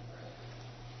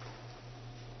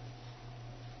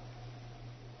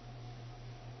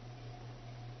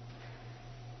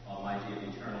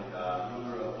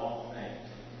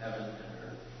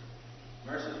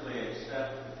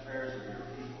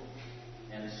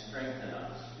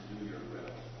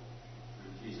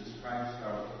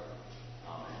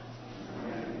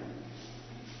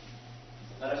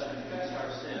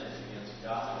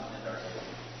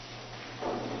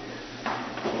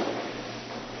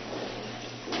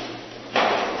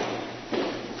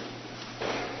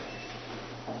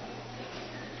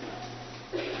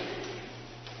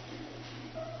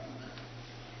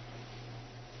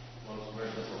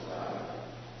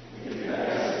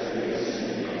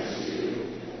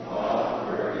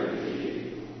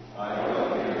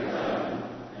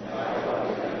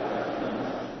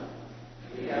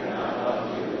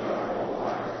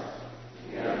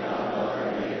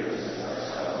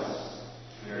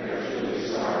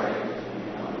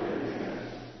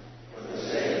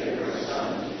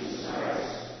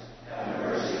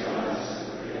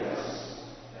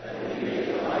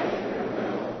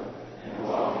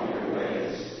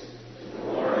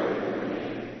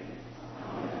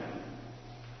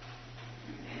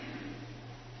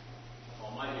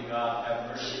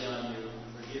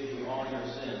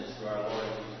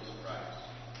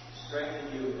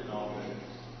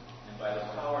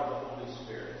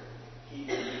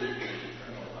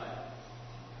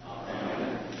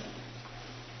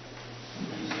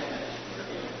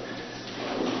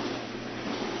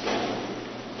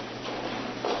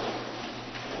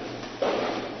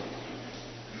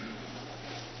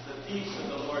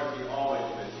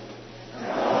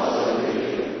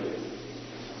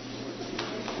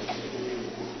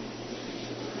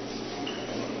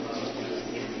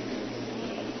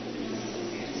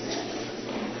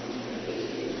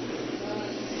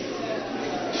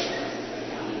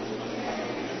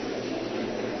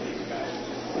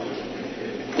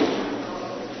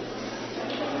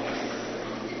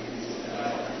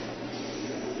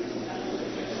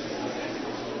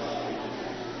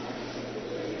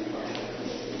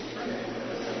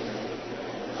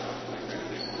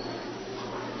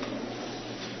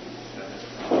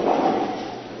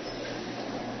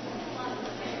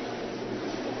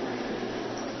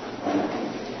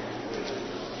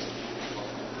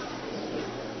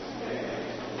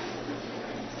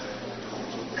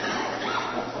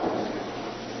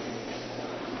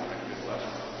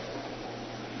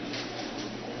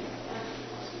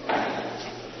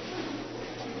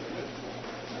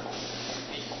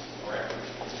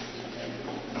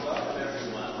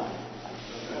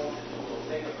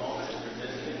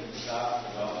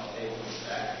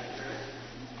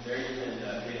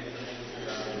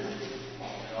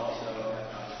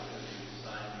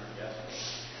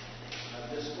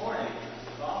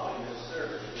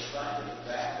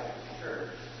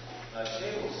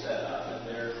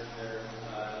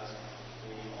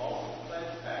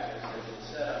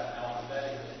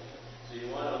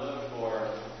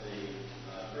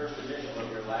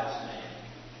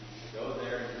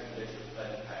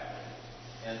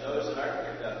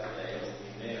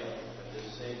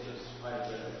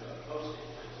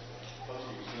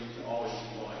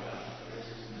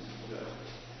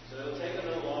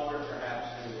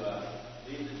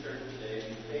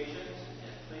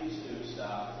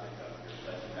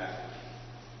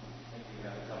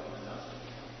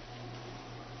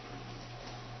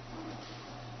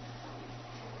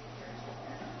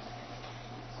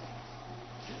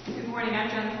 Good morning. I'm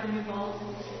Jennifer Newbold,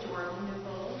 and this is Jordan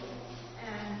Newbold.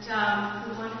 And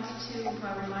we wanted to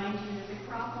remind you that the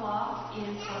crop walk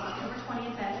is October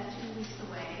 20th. That's 2 weeks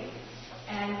away.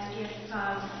 And if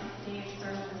Dave's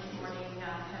sermon this morning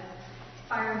has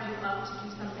fired you up to do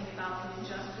something about the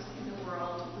injustice in the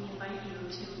world, we invite you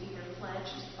to either pledge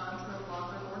to sponsor a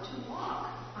walker or to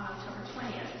walk on October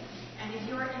 20th. And if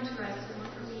you're interested,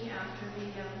 look for me after the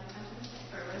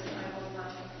service. I will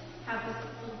have this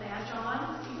little badge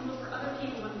on. You can look for other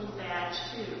people with a little badge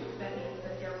too. That means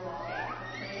that they're walking,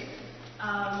 okay?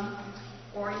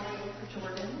 Or you can look for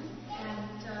Jordan.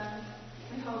 And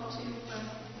we hope to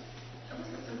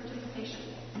elicit some participation.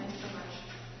 Thanks so much.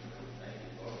 Thank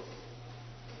you both.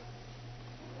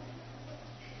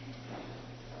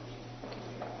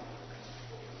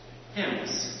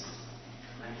 Hymns.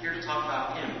 I'm here to talk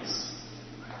about hymns.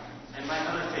 And my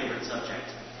other favorite subject,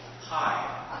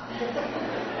 pie.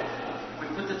 We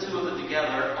put the two of them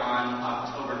together on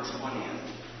October 20th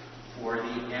for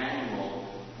the annual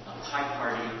pie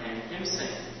party and hymn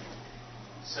singing.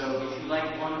 So if you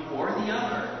like one or the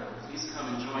other, please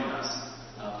come and join us.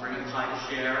 Bring a pie to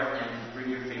share and bring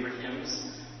your favorite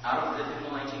hymns out of the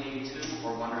hymnal 1982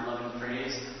 or Wonder, Love, and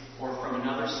Praise, or from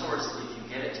another source if you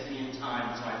get it to me in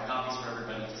time, so I have copies for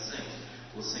everybody to sing.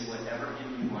 We'll sing whatever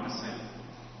hymn you want to sing.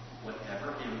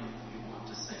 Whatever hymn you want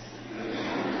to sing. Good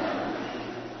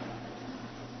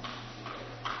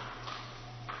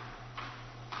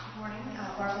morning.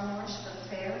 Barbara Morse for the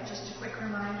fair. Just a quick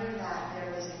reminder that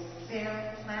there is a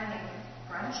fair planning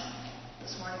brunch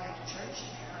this morning after church.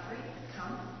 If you're hungry,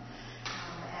 come.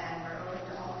 And we're open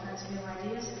to all kinds of new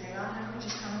ideas. If you're not hungry,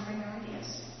 just come and bring your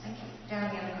ideas. Thank you. Down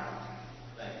at the end of the crowd.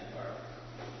 Thank you, Barbara.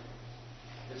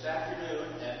 This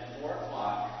afternoon at 4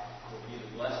 o'clock will be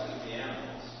the blessing of the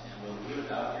animals, and we'll do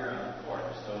it out here on the porch.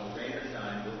 So in rain or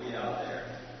shine, we'll be out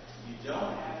there. You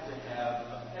don't have to have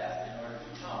a pet in order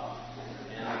to come.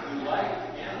 And if you like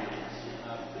animals,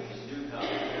 please do come,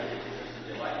 because it's just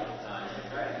a delightful time. We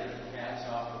try to get the cats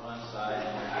off to one side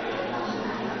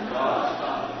and the dogs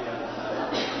off to the other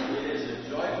side. It is a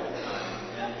joyful time,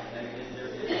 and there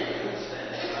is a good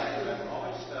sense. I've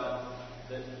always felt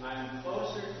that I'm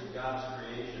closer to God's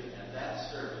creation at that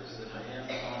service than I am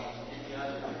to almost any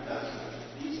other, because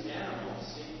these animals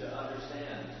seem to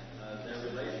understand their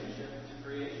relationship to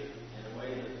creation in a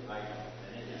way that I don't,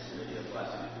 and it's really a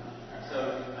blessing.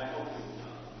 So I hope you will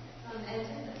come. And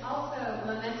just also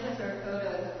mementos or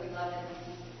photos that we love and we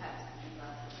keep pets to be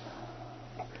blessed as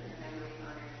well. For your memory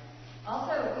honored.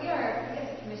 Also, we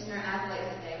get to commission our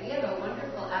acolytes today. We have a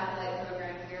wonderful acolyte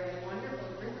program here with a wonderful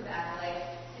group of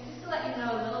acolytes. And just to let you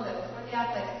know a little bit, before the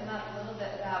acolytes come up, a little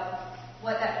bit about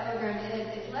what that program is.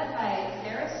 It's led by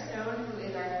Sarah Stone, who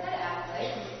is our head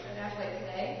acolyte, who's an acolyte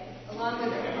today, along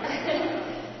with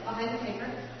behind the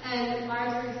paper. And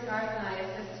Marjorie Scarf and I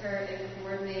assist her in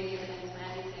coordinating and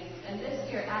planning things. And this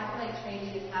year, acolyte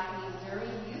training is happening during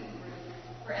youth group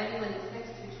for anyone in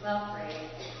 6th through 12th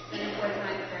grade, 4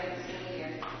 times during the school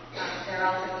year. They're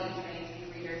also being trained to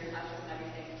be readers and ushers and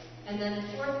everything. And then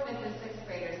the 4th, 5th, and 6th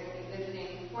graders will be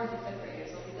visiting, 4th and 5th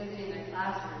graders will be visiting their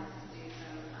classrooms to do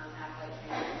some acolyte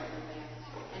training for them.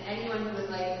 And anyone who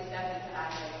would like to step into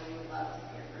acolyte, we would love to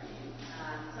hear from you.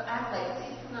 So acolytes,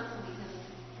 please come up so we can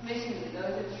commission to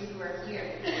those of you who are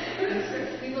here.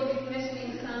 We will be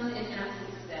commissioning some in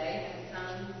absence today and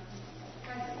some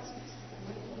present.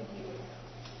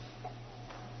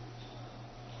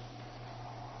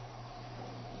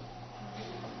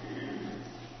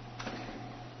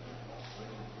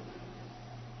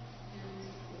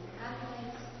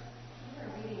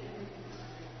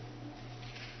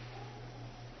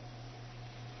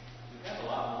 We've got a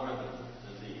lot more than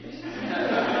these.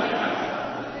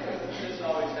 This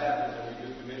always happens when we do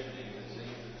commissioning. It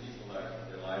seems that people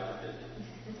their lives are busy.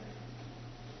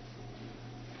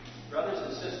 Brothers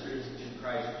and sisters in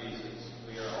Christ Jesus,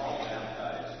 we are all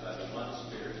baptized by the one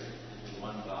Spirit into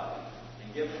one body,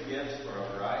 and given gifts for a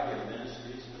variety of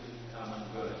ministries for the common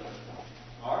good.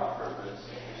 Our purpose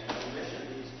is to commission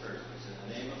these persons in the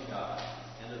name of God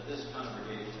and of this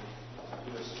congregation to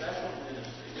a special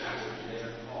ministry to which they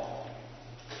are called.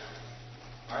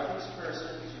 Are these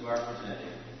persons you are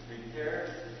presenting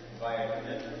prepared by a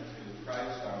commitment to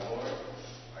Christ our Lord,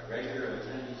 by regular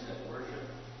attendance at worship,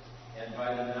 and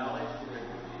by the knowledge of their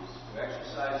duties to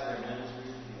exercise their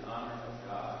ministry to the honor of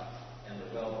God and the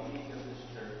well-being of His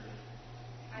church?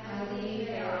 I believe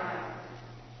they are.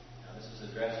 Now this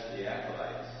is addressed to the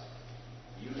acolytes.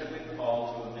 You have been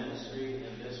called to a ministry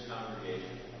in this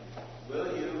congregation.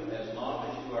 Will you, as long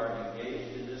as you are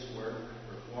engaged in this work,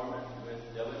 perform it with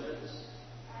diligence?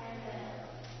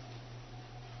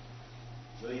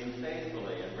 Will you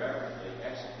faithfully and reverently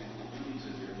execute the duties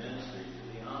of your ministry to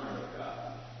the honor of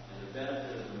God and the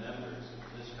benefit of the members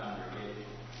of this congregation?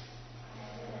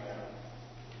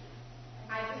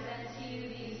 I present to you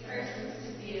these persons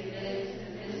to be admitted to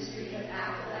the ministry of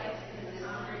acolytes in this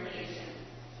congregation.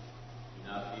 Do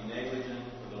not be negligent,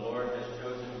 for the Lord has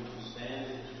chosen you to stand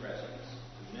in his presence,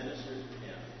 to minister to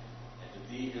him, and to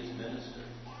be his minister.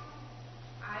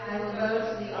 I will go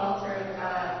to the altar of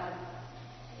God.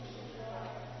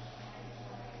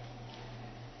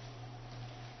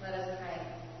 Let us pray.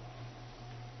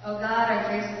 O God, our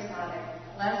gracious Father,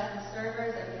 bless the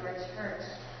servers of your church,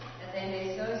 that they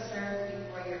may so serve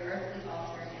before your earthly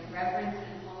altar in reverence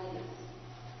and holiness,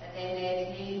 that they may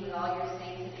attain with all your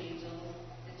saints and angels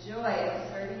the joy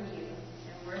of serving you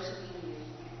and worshiping you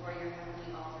before your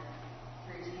heavenly altar.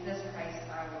 Through Jesus Christ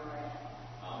our Lord.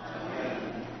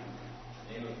 Amen.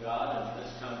 In the name of God and of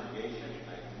this congregation,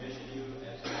 I commission you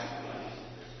as acolytes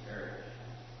in this parish.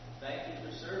 Thank you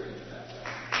for serving in that way.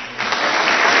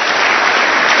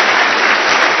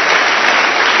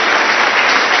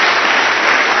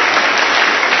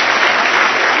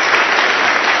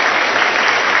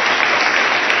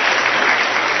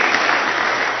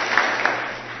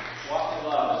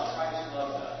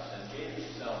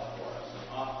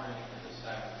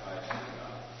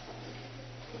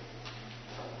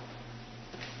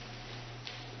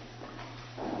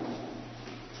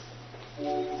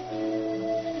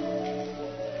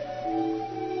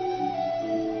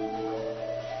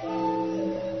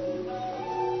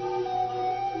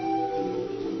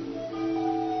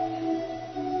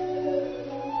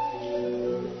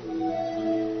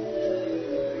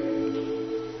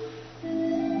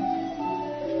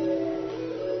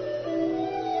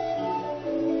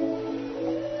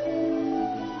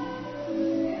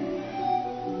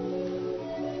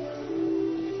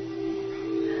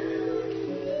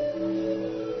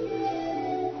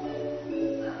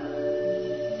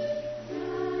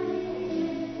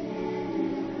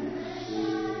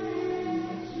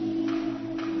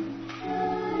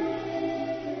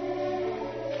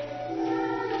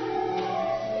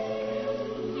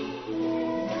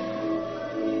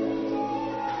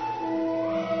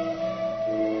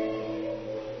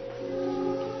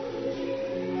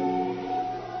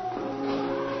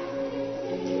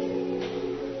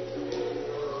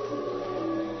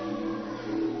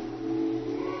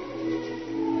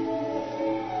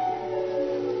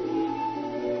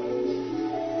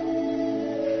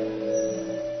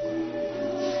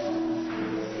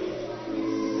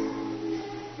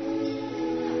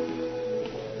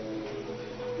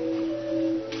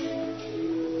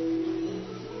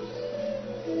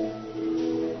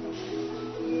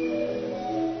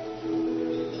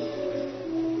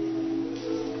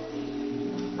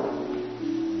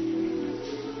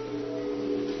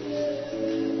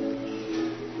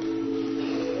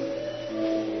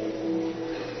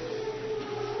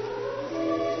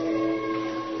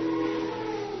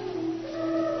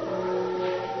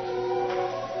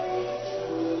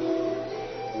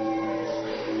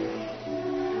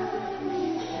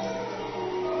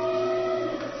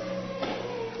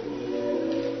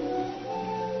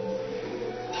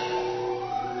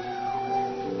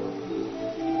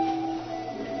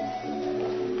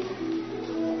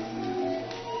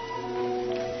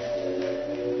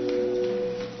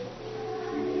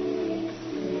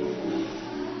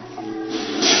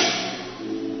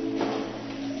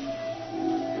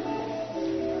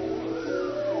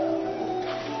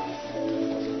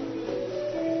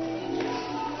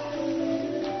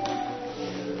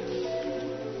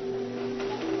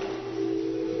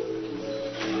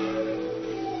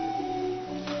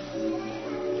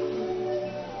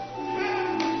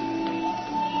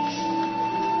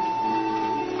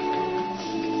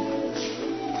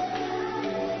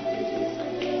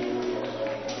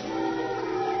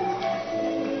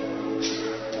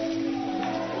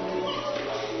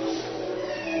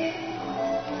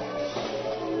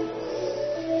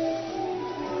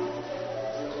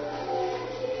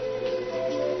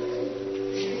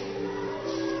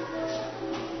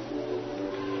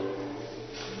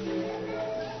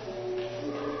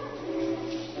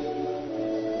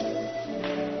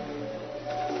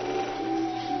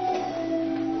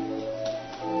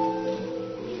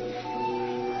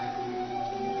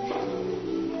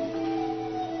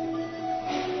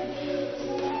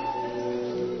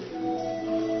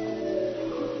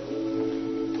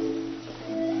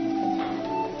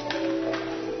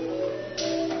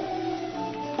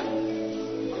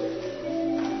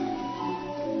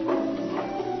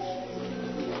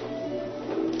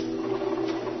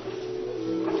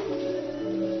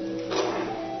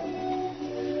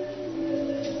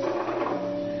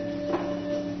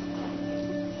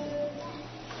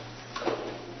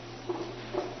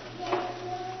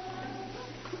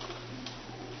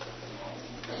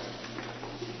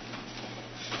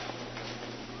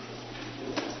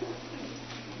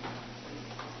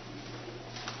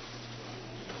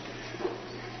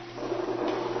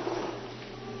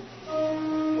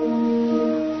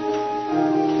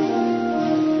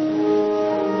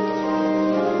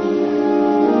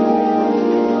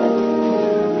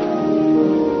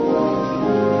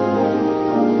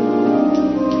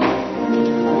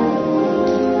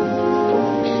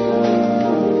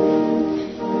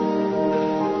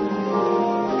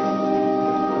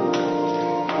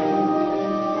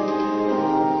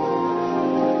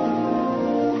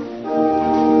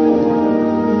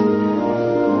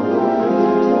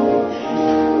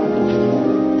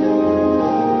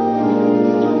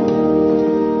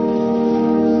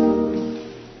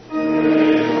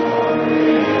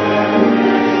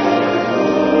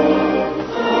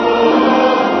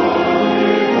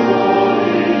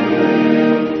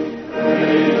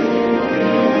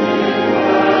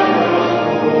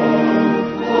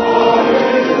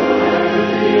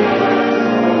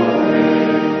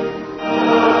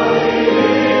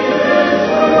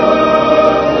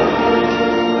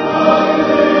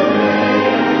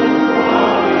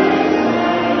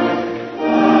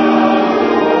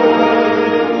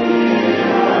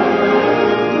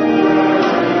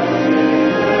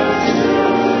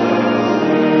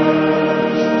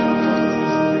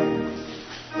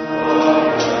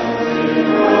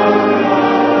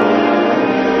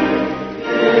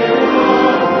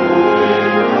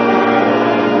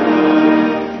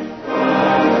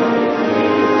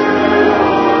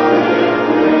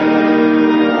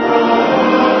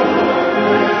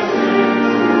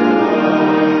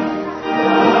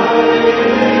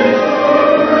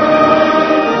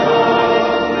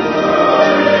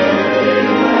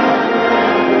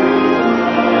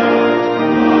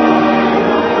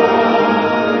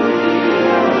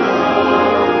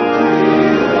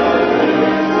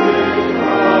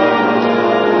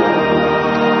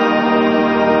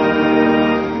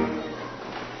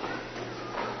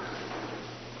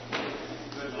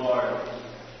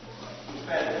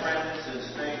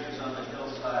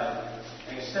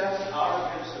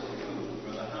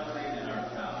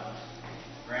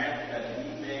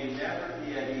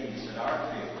 at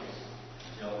our tables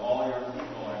till all your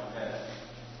people are fed.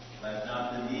 Let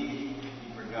not the needy be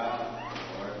forgotten,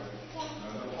 Lord,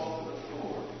 nor the hope of the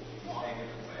poor be taken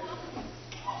away.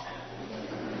 Amen.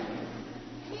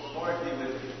 Lord be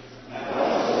with you.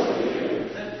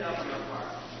 Lift up your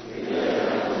heart.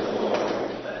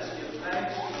 Let us give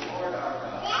thanks to the Lord our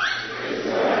God.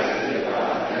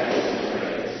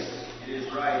 It is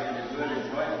right and a good and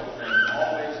joyful thing,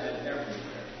 always and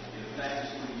everywhere, to give thanks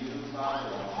to you,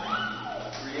 Father Almighty,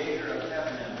 Creator of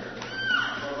heaven and earth,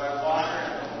 for by water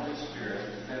and the Holy Spirit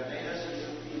you have made us a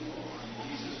new people in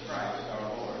Jesus Christ our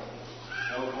Lord.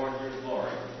 Show forth your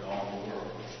glory to all the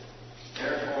world.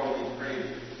 Therefore we praise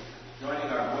you,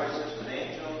 joining our voices with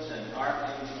angels and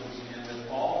archangels and with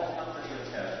all the company of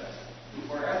heaven, who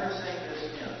forever sing this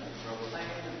hymn, proclaim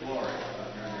the glory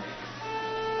of your name.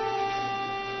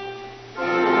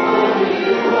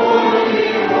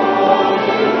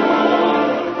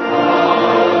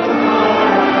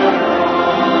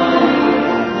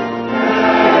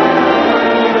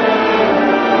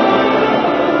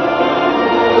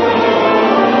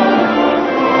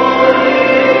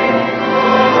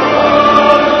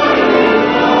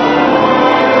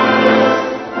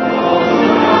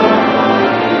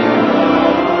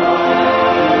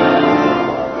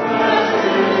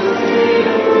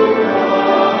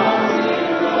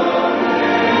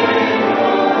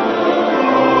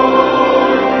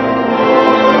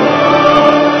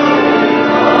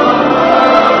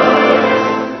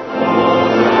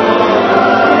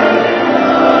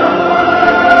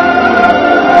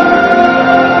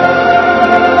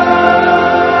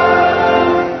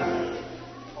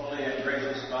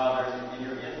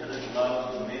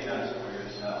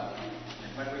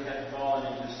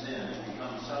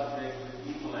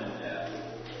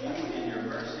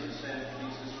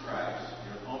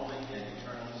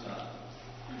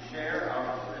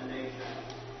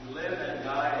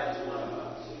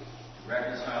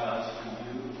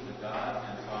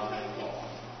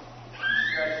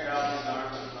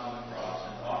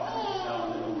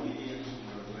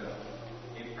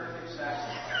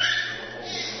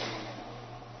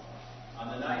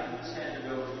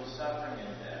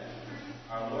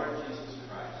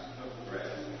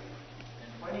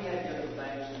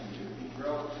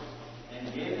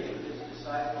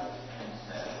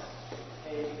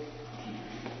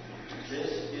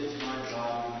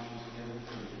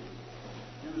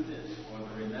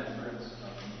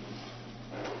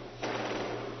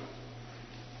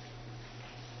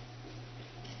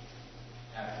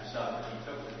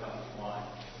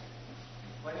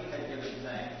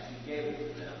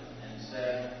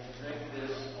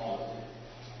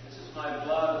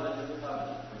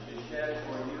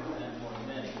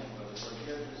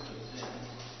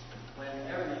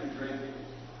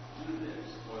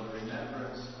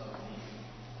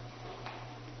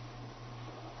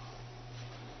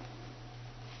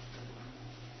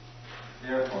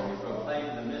 Therefore, we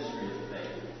proclaim the mystery of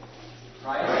faith.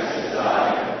 Christ is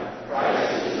died,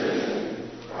 Christ is risen,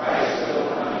 Christ will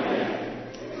come again.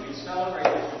 We celebrate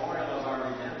the memorial of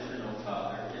our redemption, O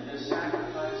Father, in this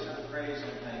sacrifice of praise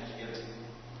and thanksgiving.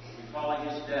 Recalling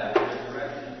his death,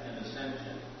 resurrection, and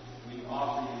ascension, we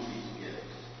offer you these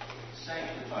gifts.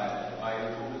 Sanctify them by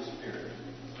your Holy Spirit,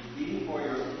 to be for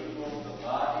your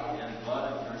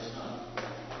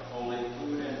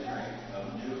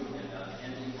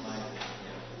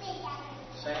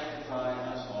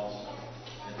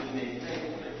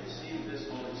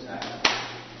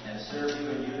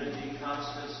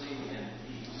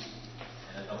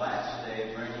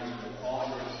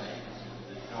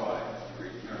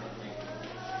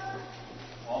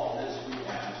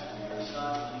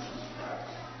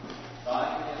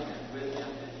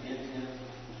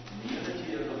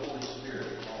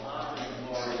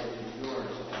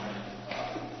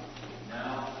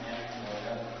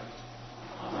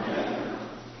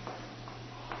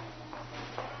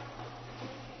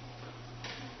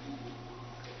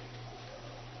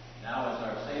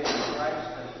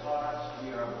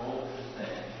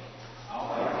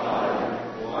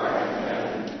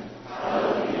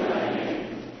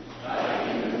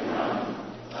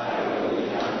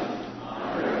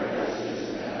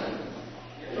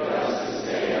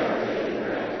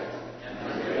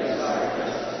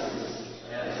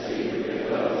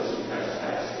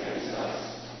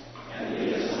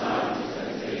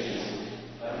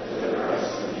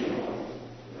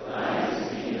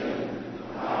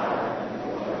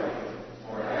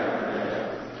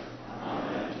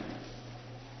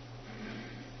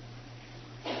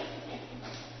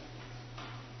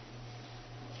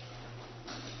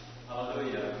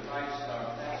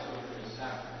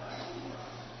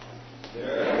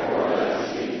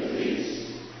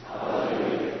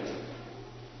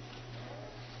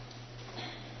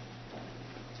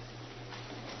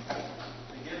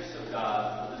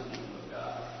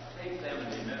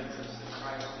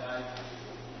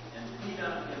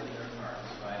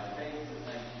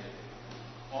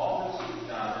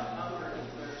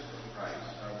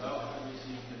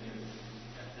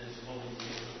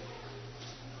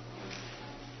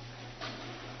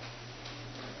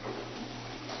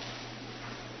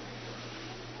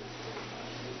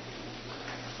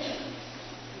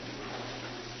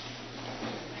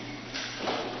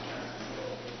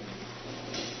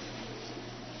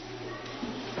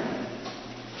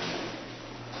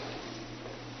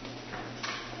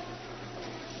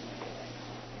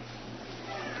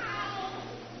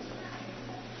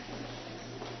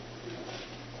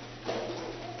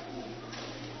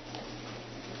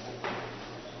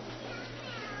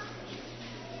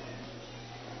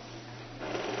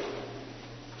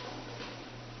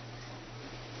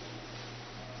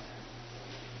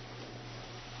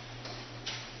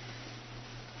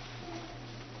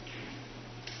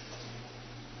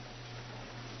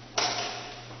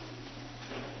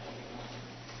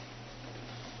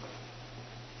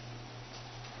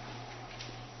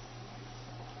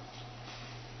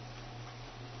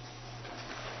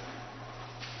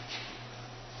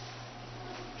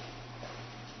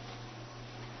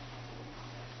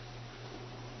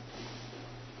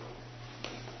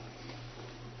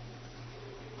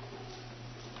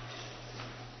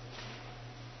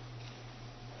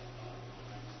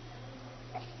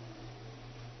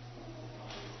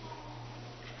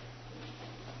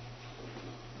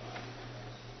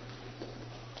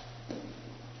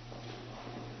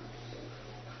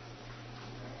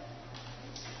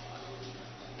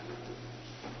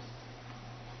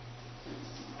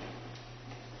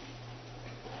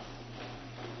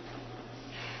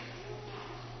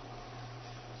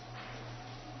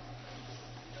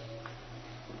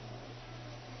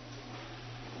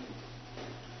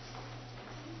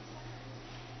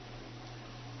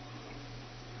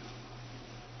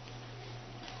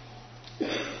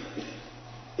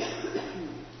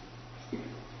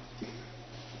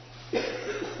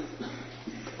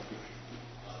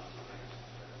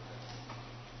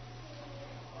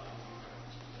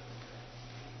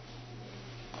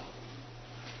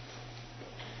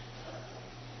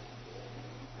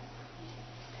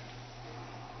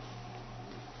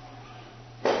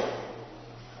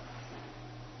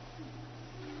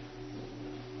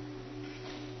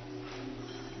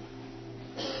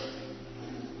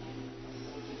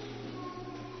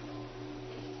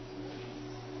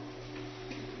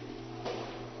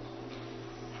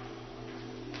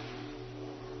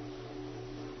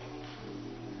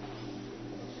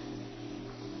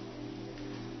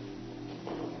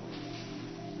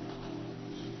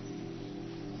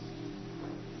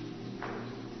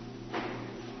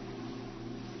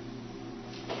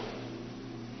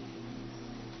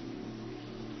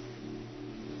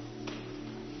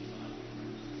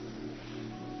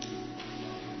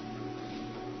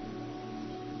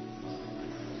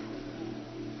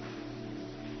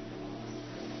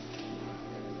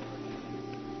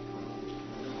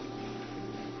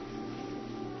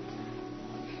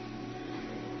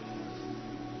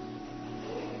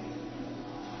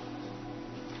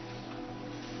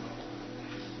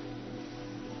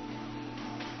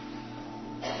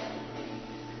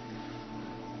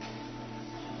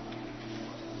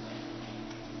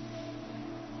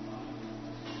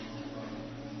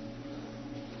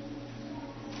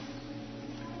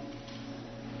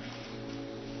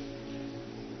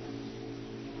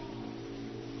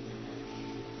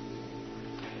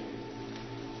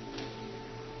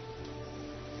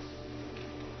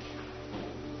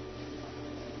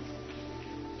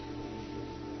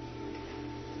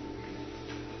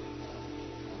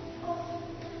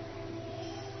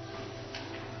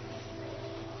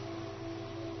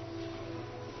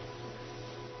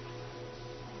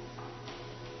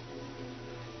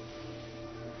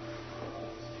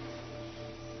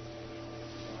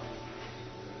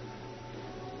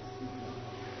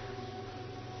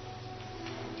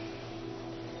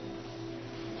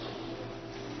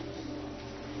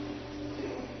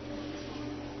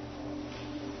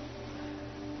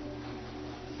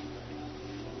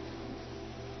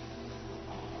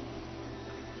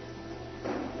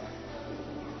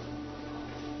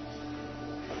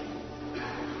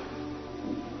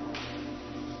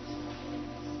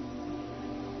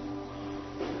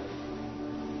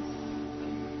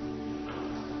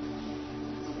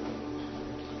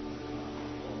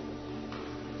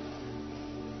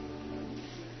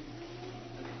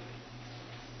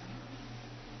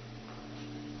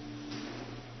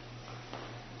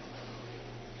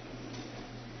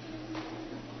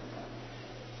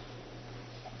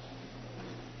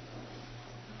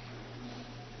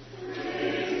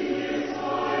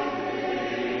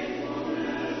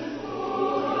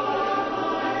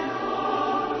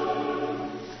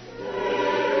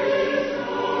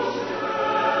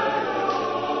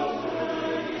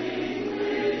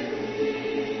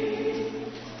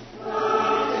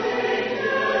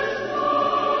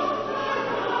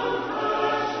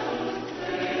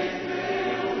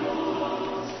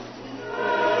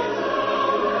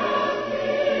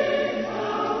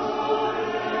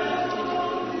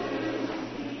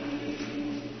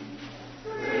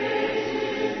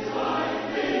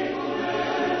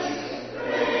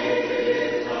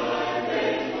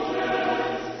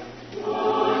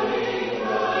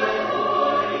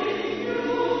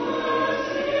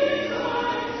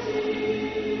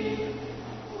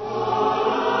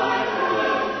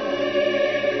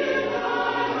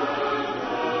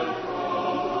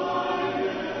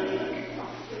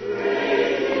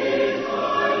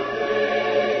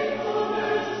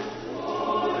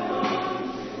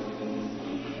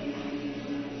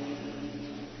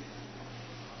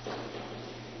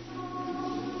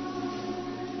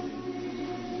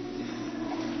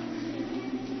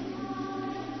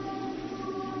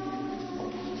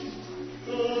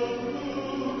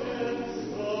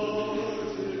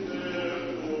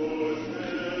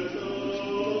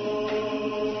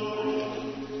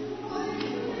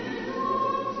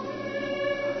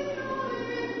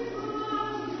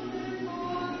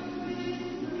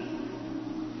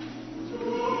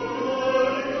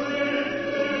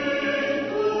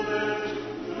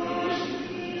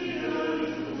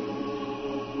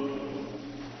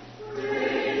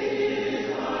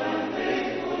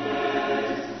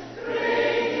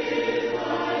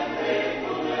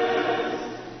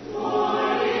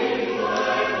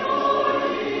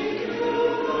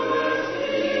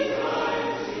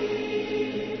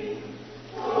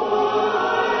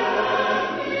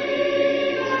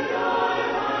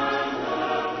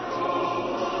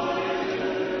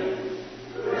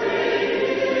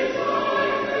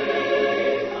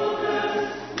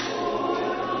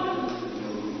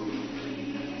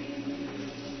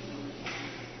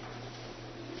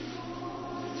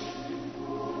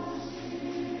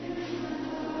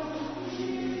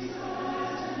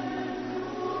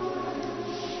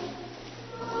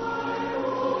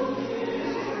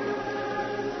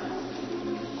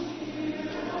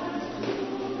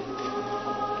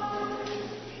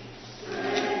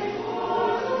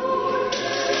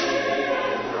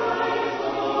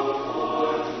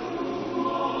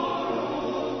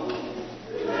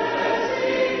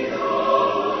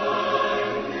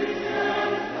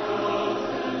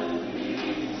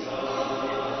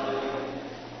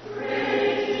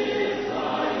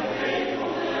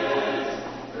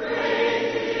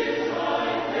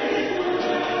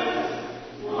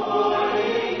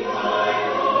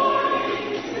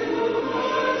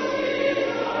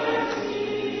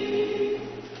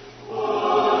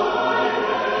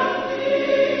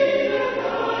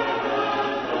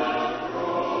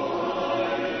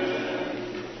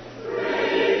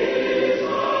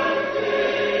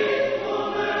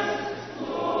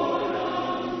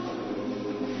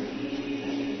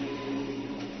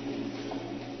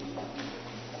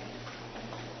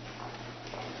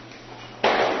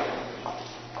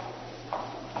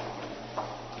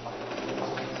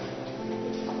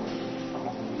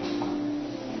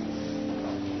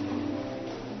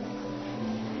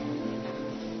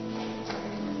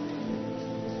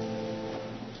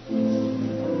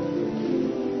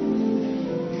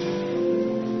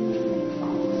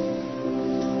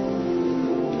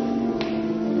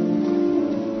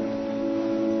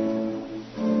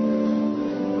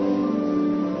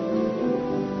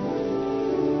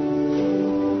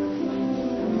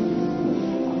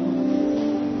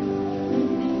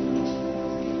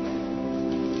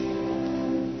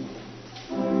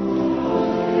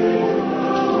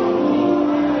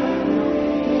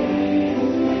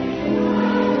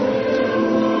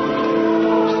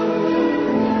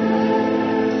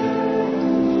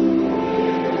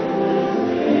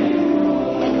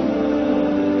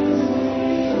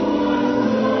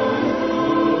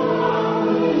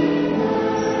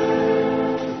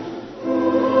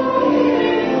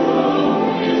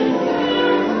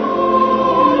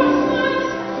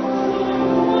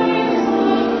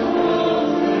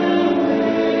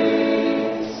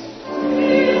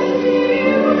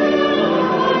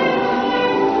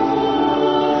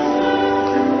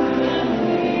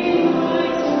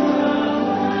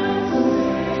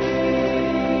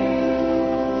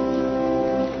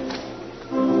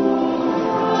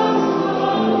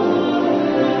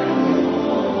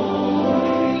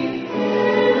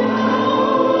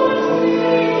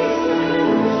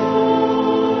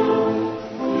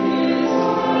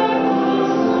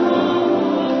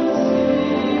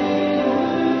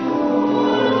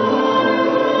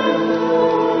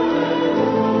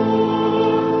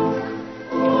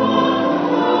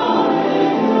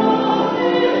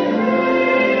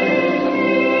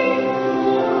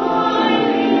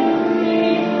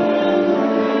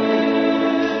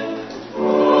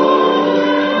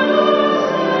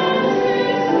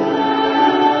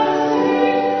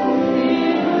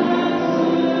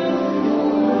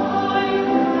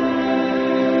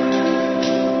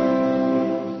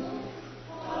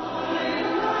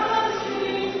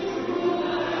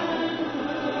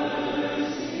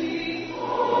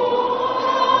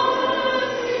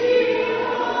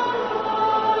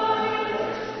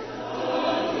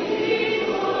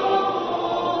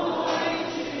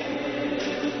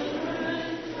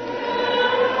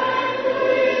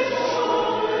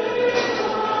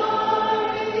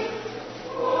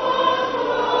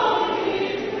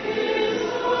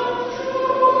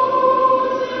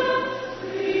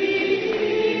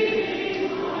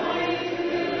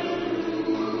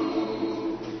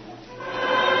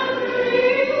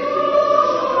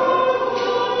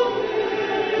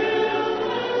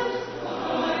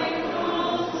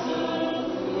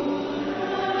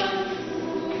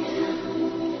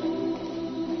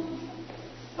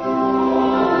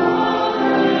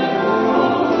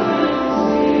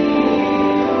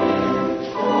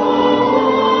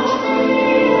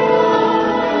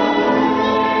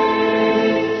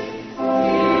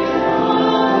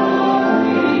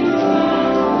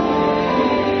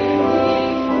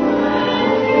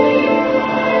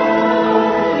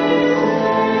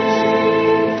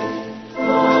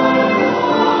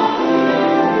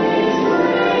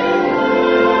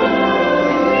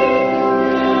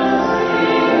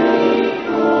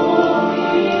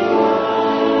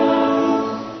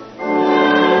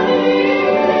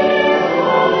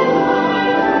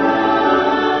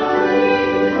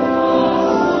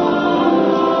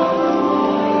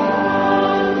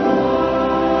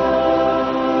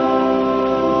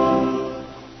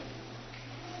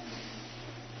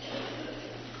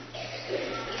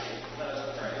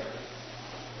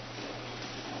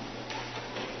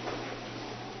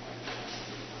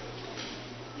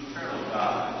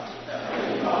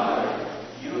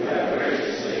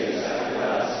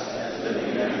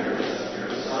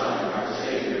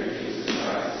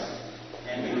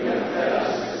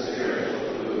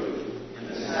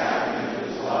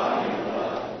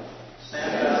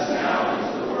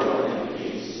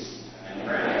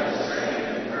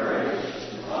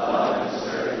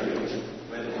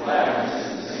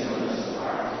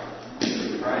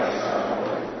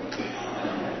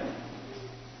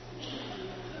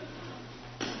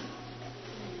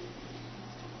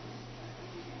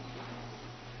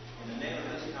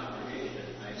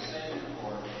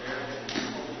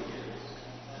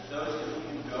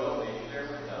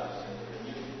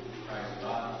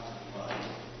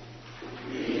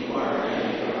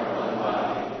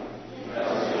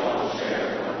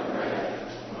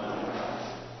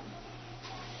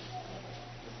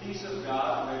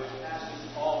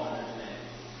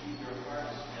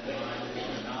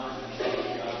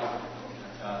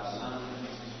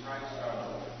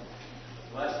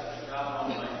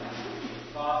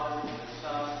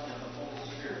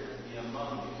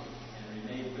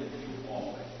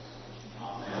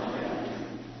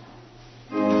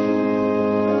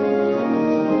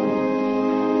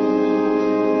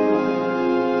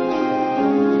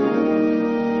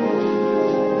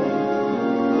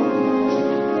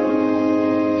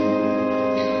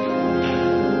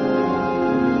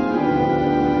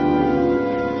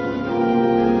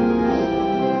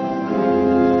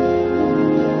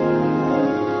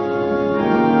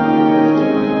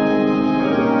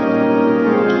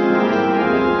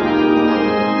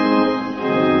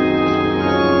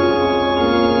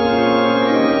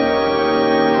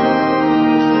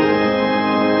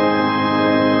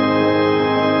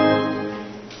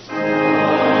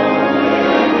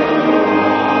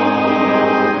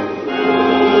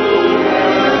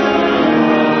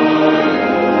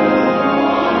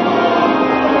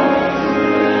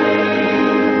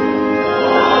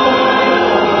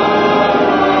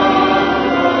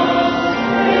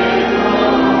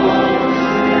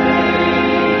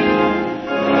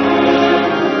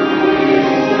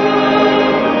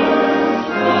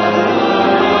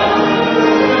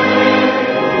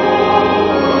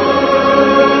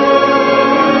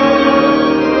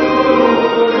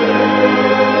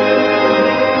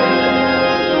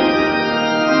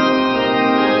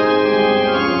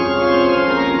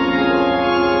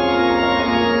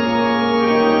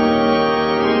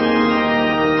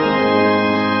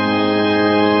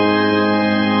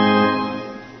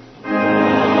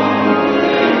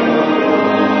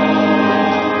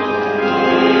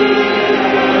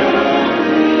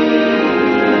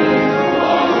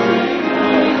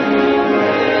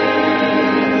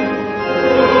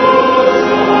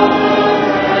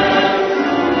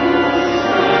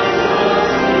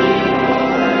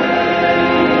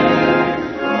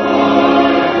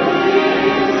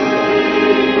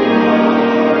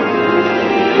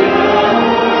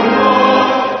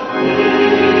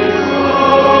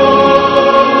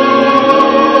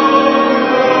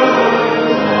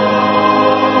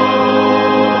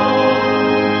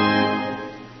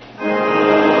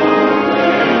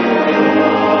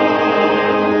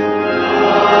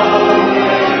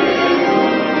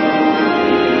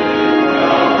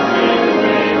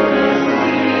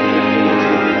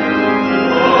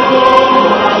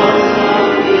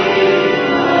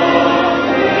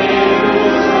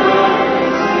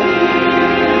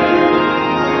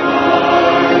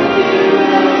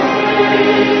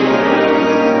Amen.